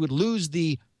would lose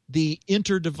the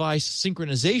inter-device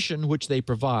synchronization which they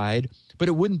provide, but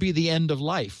it wouldn't be the end of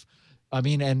life. I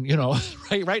mean, and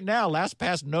right now,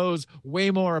 LastPass knows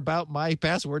way more about my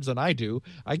passwords than I do.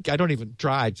 I don't even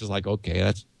try. It's just like, okay,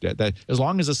 that's that. As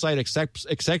long as the site accepts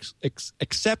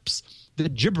the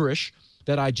gibberish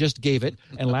that I just gave it,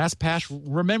 and LastPass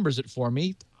remembers it for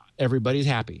me, everybody's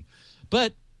happy.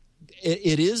 But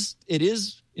it is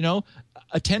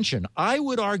attention. I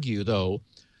would argue, though,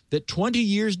 that 20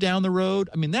 years down the road,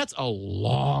 I mean, that's a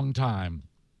long time.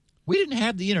 We didn't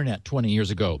have the internet 20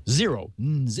 years ago. Zero.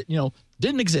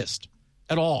 Didn't exist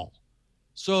at all.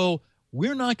 So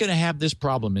we're not going to have this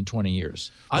problem in 20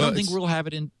 years. I don't think we'll have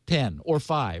it in 10 or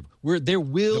 5. There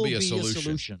will be a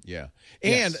solution. Yeah.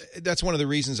 Yes. And that's one of the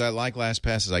reasons I like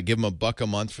LastPass is I give them $1 a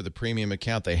month for the premium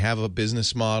account. They have a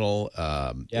business model.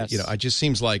 Yes. It just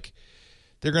seems like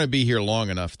they're going to be here long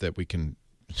enough that we can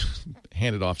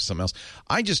hand it off to someone else.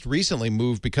 I just recently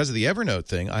moved, because of the Evernote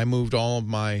thing, I moved all of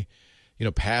my,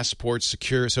 passports,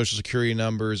 Social Security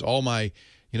numbers, all my,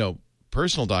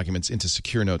 personal documents into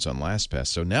Secure Notes on LastPass.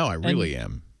 So now I really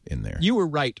am in there. You were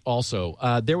right also.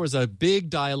 There was a big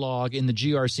dialogue in the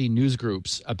GRC news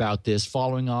groups about this,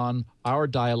 following on our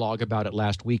dialogue about it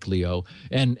last week, Leo.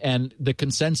 And the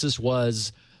consensus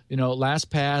was,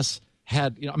 LastPass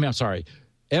had,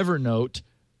 Evernote,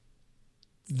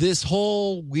 this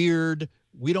whole weird,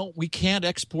 we can't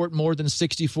export more than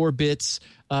 64 bits.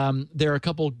 There are a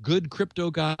couple good crypto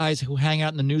guys who hang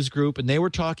out in the news group, and they were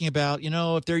talking about,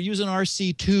 if they're using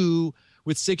RC2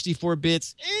 with 64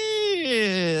 bits,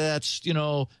 that's,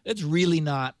 it's really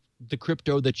not the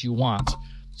crypto that you want.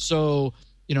 So,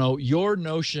 your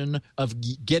notion of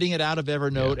getting it out of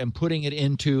Evernote and putting it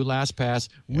into LastPass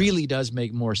really does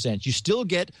make more sense. You still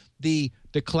get the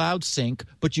cloud sync,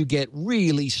 but you get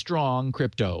really strong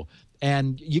crypto.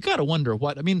 And you got to wonder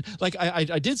what –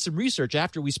 I did some research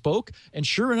after we spoke, and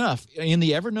sure enough, in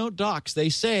the Evernote docs, they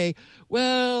say,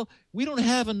 well, we don't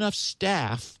have enough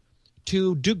staff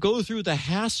to go through the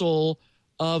hassle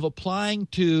of applying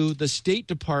to the State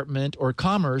Department, or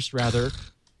Commerce rather,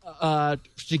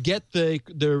 to get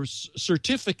the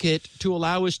certificate to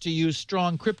allow us to use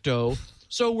strong crypto,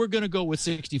 so we're going to go with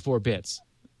 64 bits.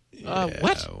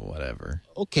 What? Whatever.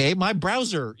 Okay, my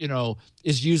browser,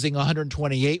 is using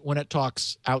 128 when it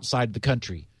talks outside the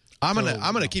country. I'm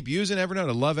gonna keep using Evernote.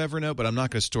 I love Evernote, but I'm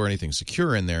not going to store anything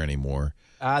secure in there anymore.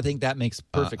 I think that makes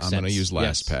perfect sense. I'm going to use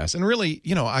LastPass. Yes. And really,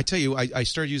 I tell you, I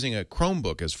started using a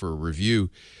Chromebook as for a review,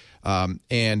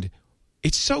 and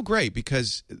it's so great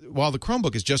because while the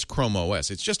Chromebook is just Chrome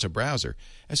OS, it's just a browser.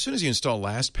 As soon as you install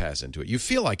LastPass into it, you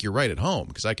feel like you're right at home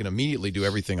because I can immediately do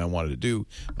everything I wanted to do.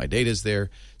 My data's there.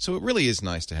 So it really is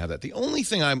nice to have that. The only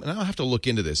thing and I'll have to look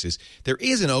into this, is there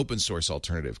is an open source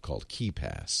alternative called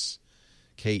KeePass,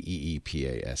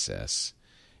 KeePass.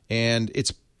 And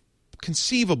it's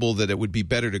conceivable that it would be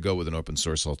better to go with an open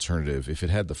source alternative if it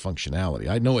had the functionality.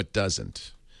 I know it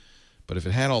doesn't. But if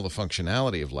it had all the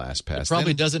functionality of LastPass, it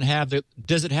probably doesn't have the.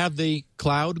 Does it have the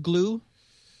cloud glue?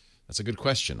 That's a good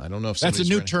question. I don't know if that's a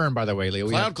new term, by the way, Leo.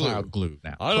 Cloud glue. Cloud glue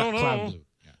now. I don't know cloud glue.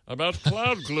 Yeah. About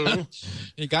cloud glue.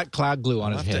 He got cloud glue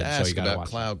on his head. I'll have to ask so about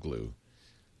cloud glue.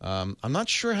 I'm not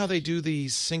sure how they do the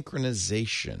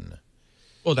synchronization.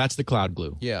 Well, that's the cloud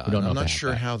glue. Yeah, I'm not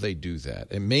sure how they do that.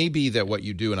 It may be that what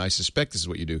you do, and I suspect this is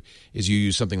what you do, is you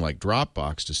use something like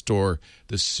Dropbox to store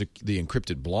the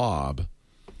encrypted blob.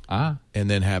 And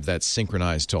then have that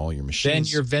synchronized to all your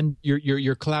machines. Then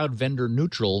your cloud vendor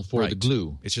neutral for the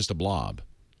glue. It's just a blob.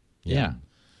 Yeah.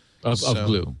 Of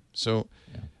glue. So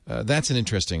that's an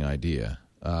interesting idea.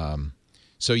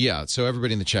 So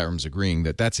everybody in the chat room is agreeing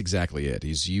that that's exactly it.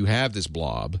 You have this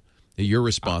blob. You're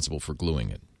responsible for gluing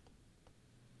it.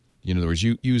 In other words,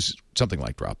 you use something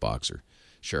like Dropbox or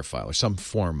ShareFile or some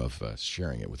form of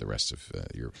sharing it with the rest of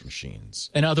your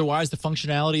machines. And otherwise, the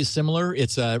functionality is similar.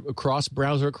 It's a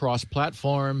cross-browser,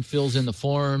 cross-platform, fills in the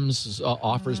forms,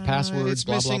 offers passwords, it's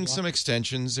missing some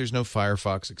extensions. There's no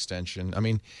Firefox extension. I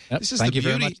mean, this is thank the you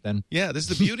beauty. Very much, then. Yeah, this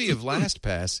is the beauty of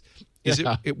LastPass.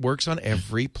 It works on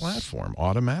every platform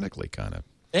automatically, kind of.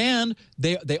 And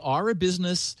they are a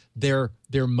business. Their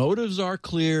motives are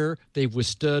clear. They've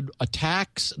withstood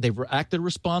attacks. They've acted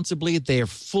responsibly. They have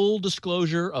full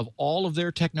disclosure of all of their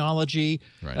technology.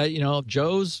 Right.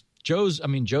 Joe's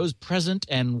present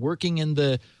and working in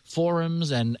the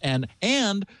forums and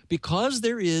because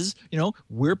there is,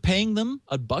 we're paying them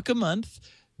 $1 a month.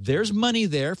 There's money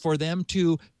there for them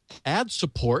to add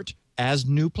support as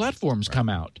new platforms come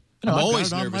out. I'm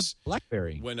always nervous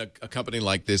BlackBerry when a company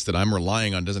like this that I'm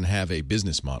relying on doesn't have a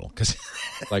business model, because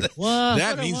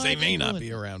that means they may not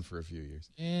be around for a few years.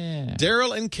 Yeah.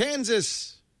 Daryl in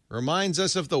Kansas reminds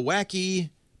us of the wacky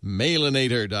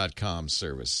Mailinator.com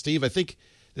service. Steve, I think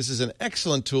this is an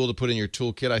excellent tool to put in your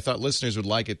toolkit. I thought listeners would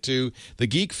like it too. The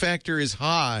geek factor is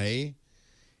high.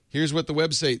 Here's what the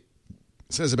website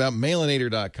says about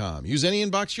Mailinator.com. Use any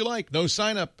inbox you like. No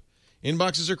sign up.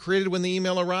 Inboxes are created when the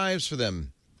email arrives for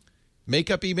them.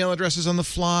 Make up email addresses on the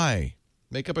fly.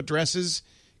 Make up addresses,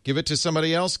 give it to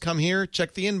somebody else, come here,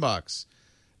 check the inbox.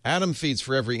 Atom feeds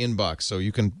for every inbox, so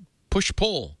you can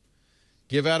push-pull.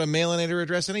 Give out a Mailinator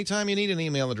address anytime you need an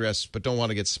email address, but don't want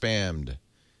to get spammed. And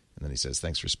then he says,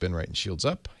 thanks for SpinRite and Shields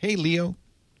Up. Hey, Leo.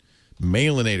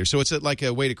 Mailinator. So it's like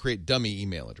a way to create dummy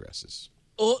email addresses.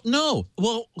 Oh, no.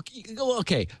 Well,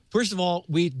 okay. First of all,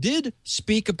 we did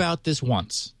speak about this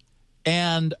once.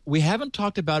 And we haven't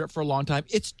talked about it for a long time.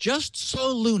 It's just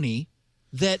so loony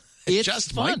that it's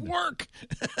just fun. Might work.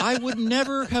 I would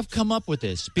never have come up with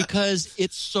this because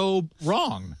it's so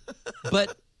wrong.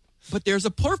 But But there's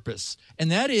a purpose,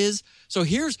 and that is, so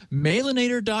here's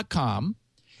Mailinator.com,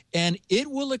 and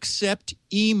it will accept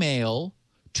email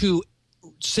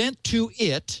sent to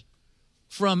it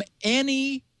from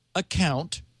any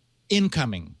account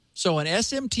incoming. So an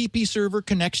SMTP server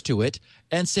connects to it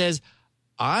and says,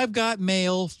 I've got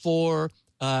mail for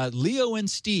Leo and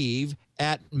Steve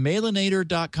at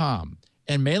Mailinator.com.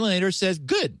 And Mailinator says,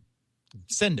 good,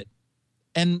 send it.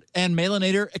 And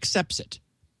Mailinator accepts it.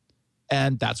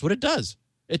 And that's what it does.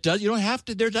 It does. You don't have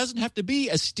to. There doesn't have to be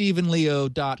a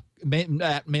StephenLeo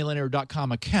at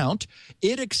Mailinator.com account.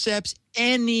 It accepts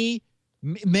any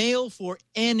mail for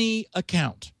any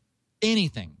account,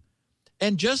 anything,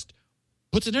 and just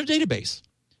puts it in a database.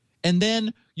 And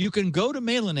then you can go to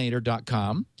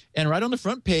Mailinator.com, and right on the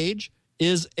front page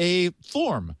is a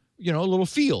form, a little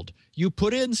field. You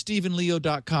put in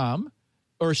StephenLeo.com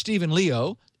or Stephen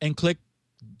Leo and click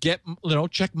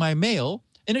check my mail,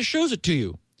 and it shows it to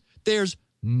you. There's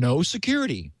no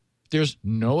security. There's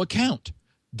no account.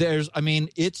 That's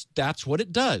what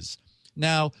it does.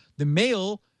 Now, the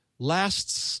mail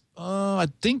lasts, I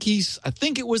think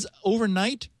it was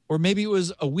overnight, or maybe it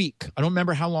was a week. I don't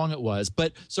remember how long it was.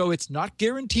 But so it's not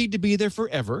guaranteed to be there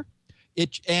forever.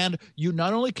 And you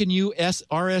not only can you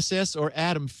RSS or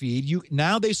Atom feed,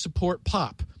 now they support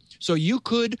POP. So you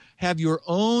could have your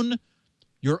own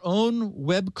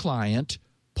web client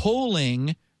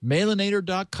polling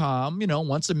Mailinator.com,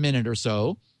 once a minute or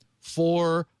so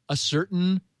for a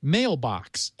certain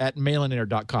mailbox at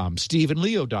Mailinator.com,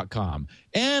 StephenLeo.com.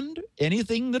 And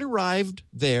anything that arrived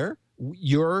there,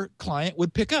 your client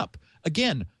would pick up.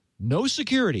 Again, no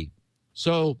security.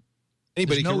 So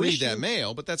anybody can read that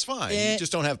mail, but that's fine. You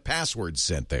just don't have passwords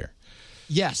sent there.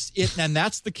 Yes, and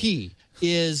that's the key,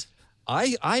 is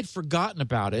I'd forgotten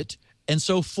about it. And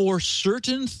so for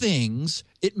certain things,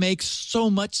 it makes so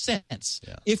much sense.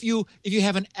 Yeah. If you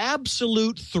have an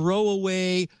absolute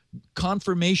throwaway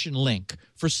confirmation link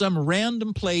for some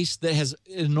random place that has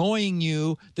annoying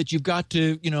you that you've got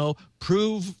to,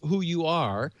 prove who you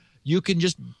are, you can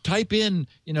just type in,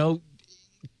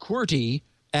 QWERTY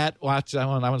at, that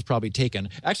one's probably taken.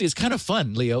 Actually, it's kind of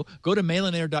fun, Leo. Go to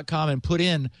Mailinator.com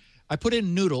and I put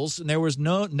in noodles, and there was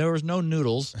no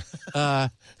noodles.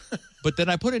 But then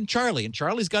I put in Charlie, and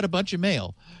Charlie's got a bunch of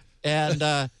mail. And,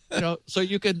 so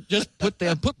you can just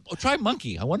try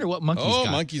Monkey. I wonder what Monkey's got.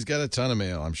 Oh, Monkey's got a ton of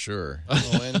mail, I'm sure.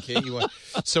 MONKEY.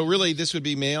 So really, this would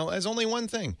be mail as only one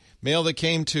thing. Mail that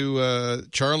came to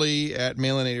Charlie at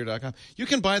Mailinator.com. You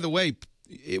can, by the way,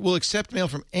 it will accept mail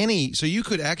from any. So you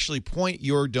could actually point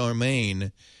your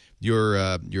domain, your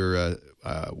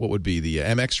what would be the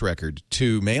MX record,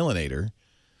 to Mailinator.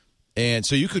 And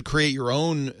so you could create your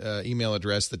own email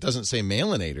address that doesn't say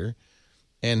Mailinator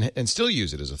and still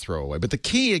use it as a throwaway. But the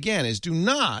key, again, is do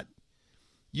not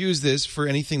use this for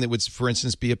anything that would, for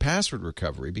instance, be a password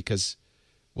recovery because,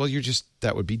 well,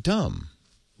 that would be dumb.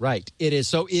 Right. It is.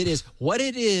 So it is what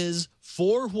it is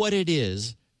for what it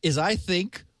is, I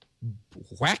think,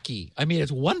 wacky. I mean,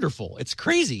 it's wonderful. It's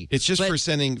crazy. It's just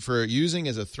for using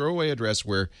as a throwaway address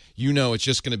where it's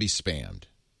just going to be spammed.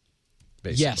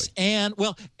 Basically. Yes,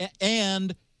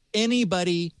 and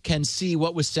anybody can see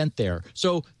what was sent there.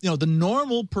 So, the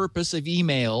normal purpose of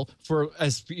email, for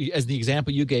as the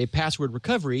example you gave, password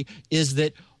recovery, is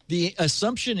that the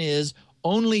assumption is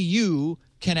only you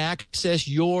can access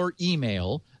your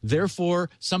email.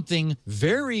 Therefore, something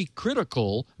very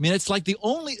critical. I mean, it's like the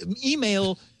only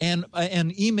email and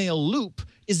an email loop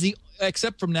is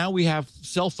except from now we have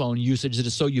cell phone usage that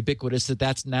is so ubiquitous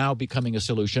that's now becoming a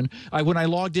solution. When I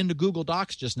logged into Google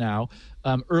Docs just now,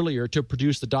 earlier to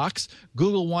produce the docs,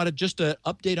 Google wanted just an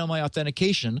update on my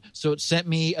authentication, so it sent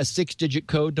me a 6-digit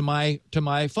code to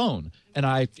my phone. And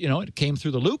it came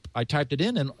through the loop. I typed it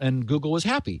in, and Google was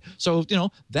happy. So,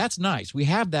 that's nice. We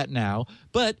have that now.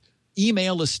 But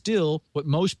email is still what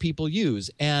most people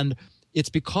use. And it's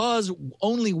because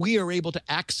only we are able to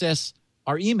access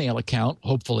our email account,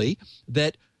 hopefully,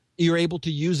 that you're able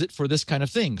to use it for this kind of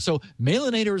thing. So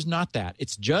Mailinator is not that.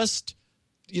 It's just,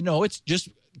 it's just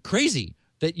crazy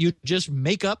that you just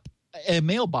make up a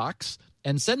mailbox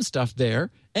and send stuff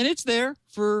there, and it's there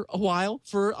for a while,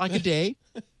 for like a day,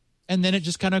 and then it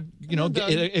just kind of,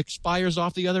 it expires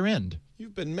off the other end.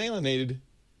 You've been Mailinated.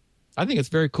 I think it's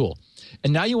very cool.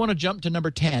 And now you want to jump to number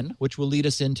 10, which will lead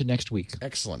us into next week.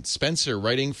 Excellent. Spencer,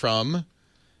 writing from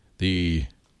the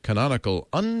canonical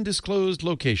undisclosed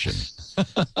location,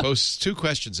 posts 2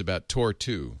 questions about Tor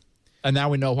 2. And now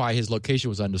we know why his location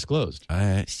was undisclosed.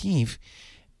 Steve,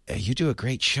 you do a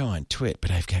great show on Twit,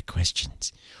 but I've got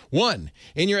questions. 1,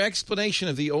 in your explanation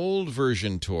of the old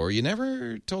version Tor, you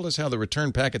never told us how the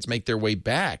return packets make their way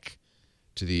back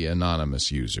to the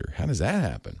anonymous user. How does that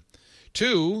happen?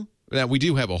 2, now we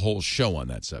do have a whole show on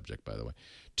that subject, by the way.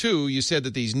 2, you said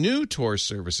that these new Tor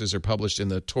services are published in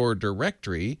the Tor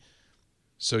directory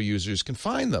so users can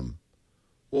find them.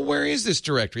 Well, where is this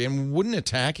directory? And wouldn't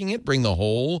attacking it bring the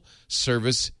whole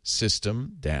service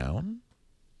system down?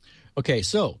 Okay,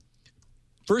 so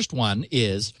first one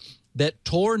is that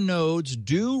Tor nodes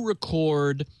do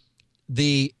record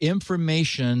the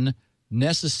information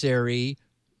necessary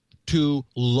to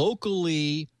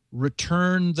locally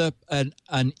return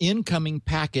an incoming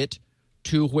packet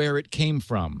to where it came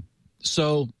from.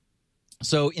 So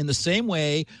in the same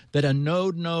way that a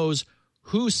node knows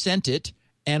who sent it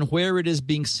and where it is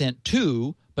being sent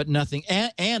to, but nothing,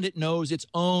 and it knows its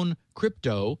own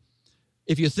crypto.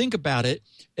 If you think about it,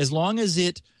 as long as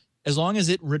it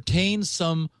retains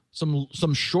some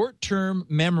short-term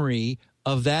memory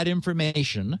of that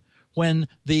information, when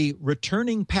the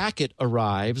returning packet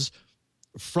arrives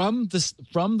from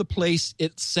the place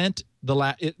it sent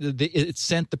it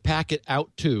sent the packet out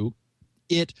to,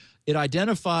 it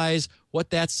identifies what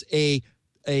that's a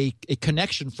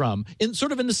connection from, in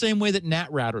sort of in the same way that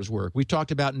NAT routers work. We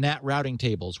talked about NAT routing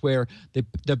tables, where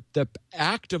the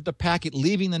act of the packet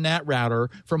leaving the NAT router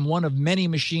from one of many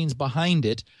machines behind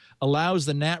it allows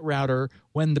the NAT router,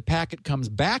 when the packet comes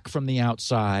back from the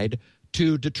outside,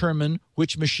 to determine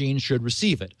which machine should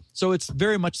receive it. So it's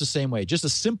very much the same way, just a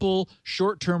simple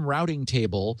short-term routing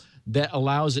table that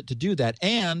allows it to do that.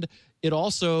 And it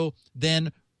also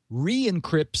then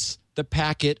re-encrypts the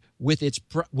packet with its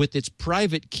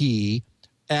private key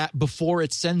before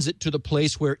it sends it to the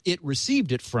place where it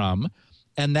received it from.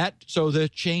 And so the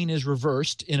chain is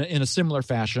reversed in a similar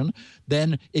fashion.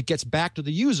 Then it gets back to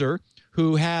the user,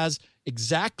 who has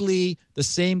exactly the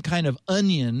same kind of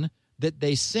onion that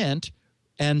they sent.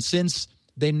 And since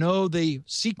they know the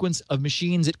sequence of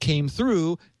machines it came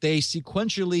through, they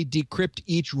sequentially decrypt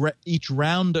each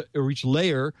round or each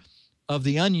layer of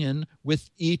the onion with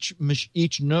each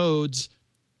node's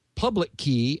public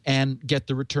key and get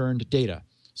the returned data.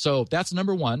 So that's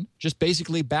number one, just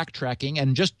basically backtracking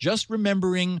and just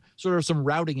remembering sort of some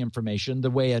routing information the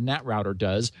way a NAT router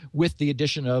does, with the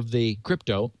addition of the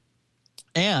crypto.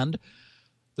 And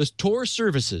the Tor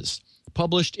services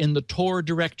published in the Tor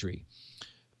directory.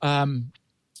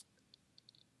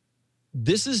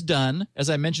 This is done, as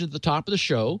I mentioned at the top of the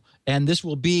show, and this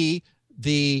will be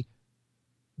the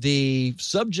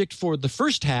subject for the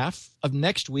first half of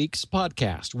next week's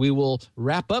podcast. We will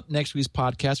wrap up next week's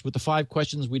podcast with the 5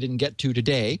 questions we didn't get to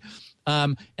today,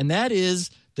 and that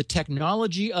is the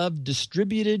technology of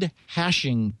distributed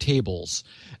hashing tables.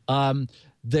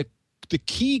 The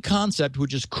key concept,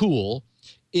 which is cool,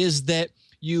 is that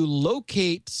you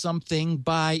locate something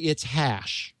by its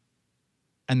hash.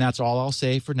 And that's all I'll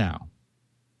say for now.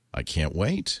 I can't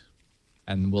wait.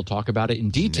 And we'll talk about it in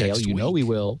detail. Next you know week. we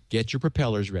will. Get your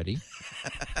propellers ready.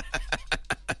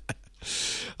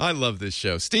 I love this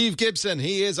show. Steve Gibson,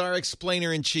 he is our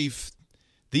explainer-in-chief,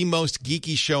 the most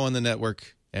geeky show on the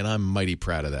network, and I'm mighty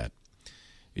proud of that.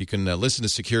 You can listen to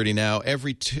Security Now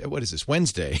every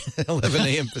Wednesday, 11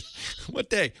 a.m. What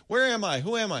day? Where am I?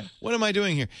 Who am I? What am I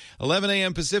doing here? 11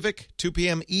 a.m. Pacific, 2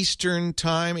 p.m. Eastern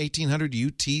Time, 1800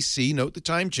 UTC. Note the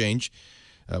time change.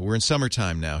 We're in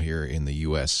summertime now here in the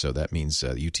U.S., so that means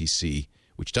UTC,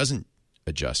 which doesn't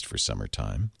adjust for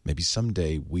summertime. Maybe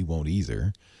someday we won't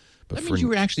either. But that means you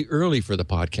were actually early for the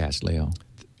podcast, Leo.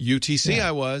 UTC, yeah.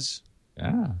 I was.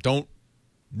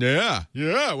 Yeah.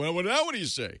 Yeah. Well, now what do you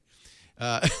say?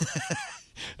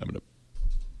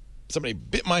 Somebody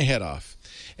bit my head off.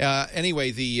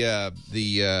 Anyway,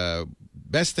 the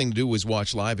best thing to do is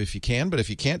watch live if you can, but if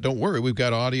you can't, don't worry. We've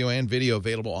got audio and video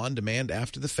available on demand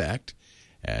after the fact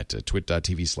at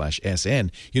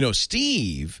twit.tv/SN. You know,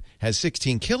 Steve has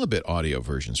 16 kilobit audio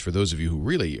versions for those of you who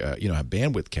really, have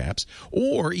bandwidth caps,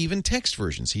 or even text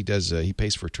versions. He does. He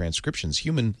pays for transcriptions,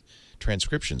 human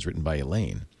transcriptions written by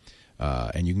Elaine,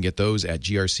 and you can get those at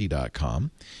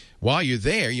grc.com. While you're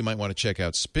there, you might want to check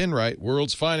out SpinRite,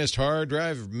 world's finest hard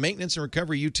drive maintenance and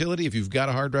recovery utility. If you've got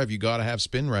a hard drive, you got to have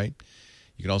SpinRite.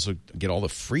 You can also get all the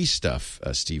free stuff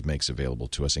Steve makes available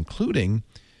to us, including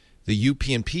the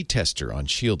UPnP tester on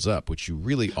Shields Up, which you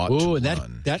really ought to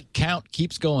run. That count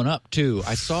keeps going up, too.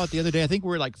 I saw it the other day. I think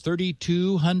we're like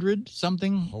 3,200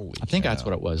 something. Holy I think cow. That's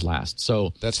what it was last.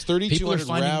 So that's 3,200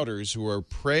 routers who are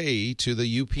prey to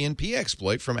the UPnP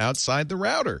exploit from outside the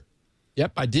router.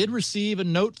 Yep, I did receive a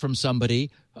note from somebody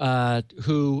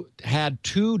who had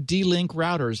 2 D-Link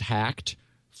routers hacked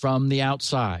from the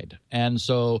outside, and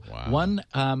so one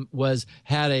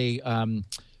had a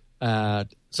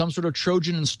some sort of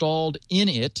Trojan installed in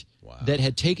it, that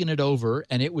had taken it over,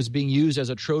 and it was being used as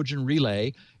a Trojan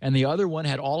relay, and the other one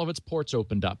had all of its ports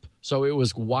opened up. So it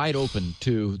was wide open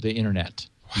to the internet.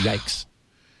 Yikes.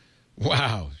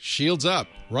 Wow. Shields up.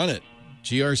 Run it.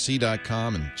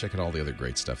 grc.com, and check out all the other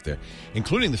great stuff there,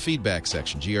 including the feedback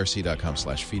section,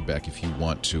 grc.com/feedback, if you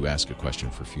want to ask a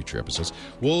question for future episodes.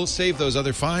 We'll save those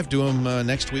other 5, do them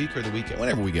next week or the weekend,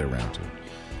 whenever we get around to it.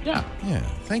 Yeah.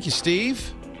 Thank you,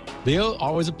 Steve. Leo,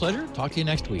 always a pleasure. Talk to you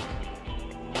next week.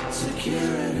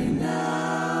 Security now.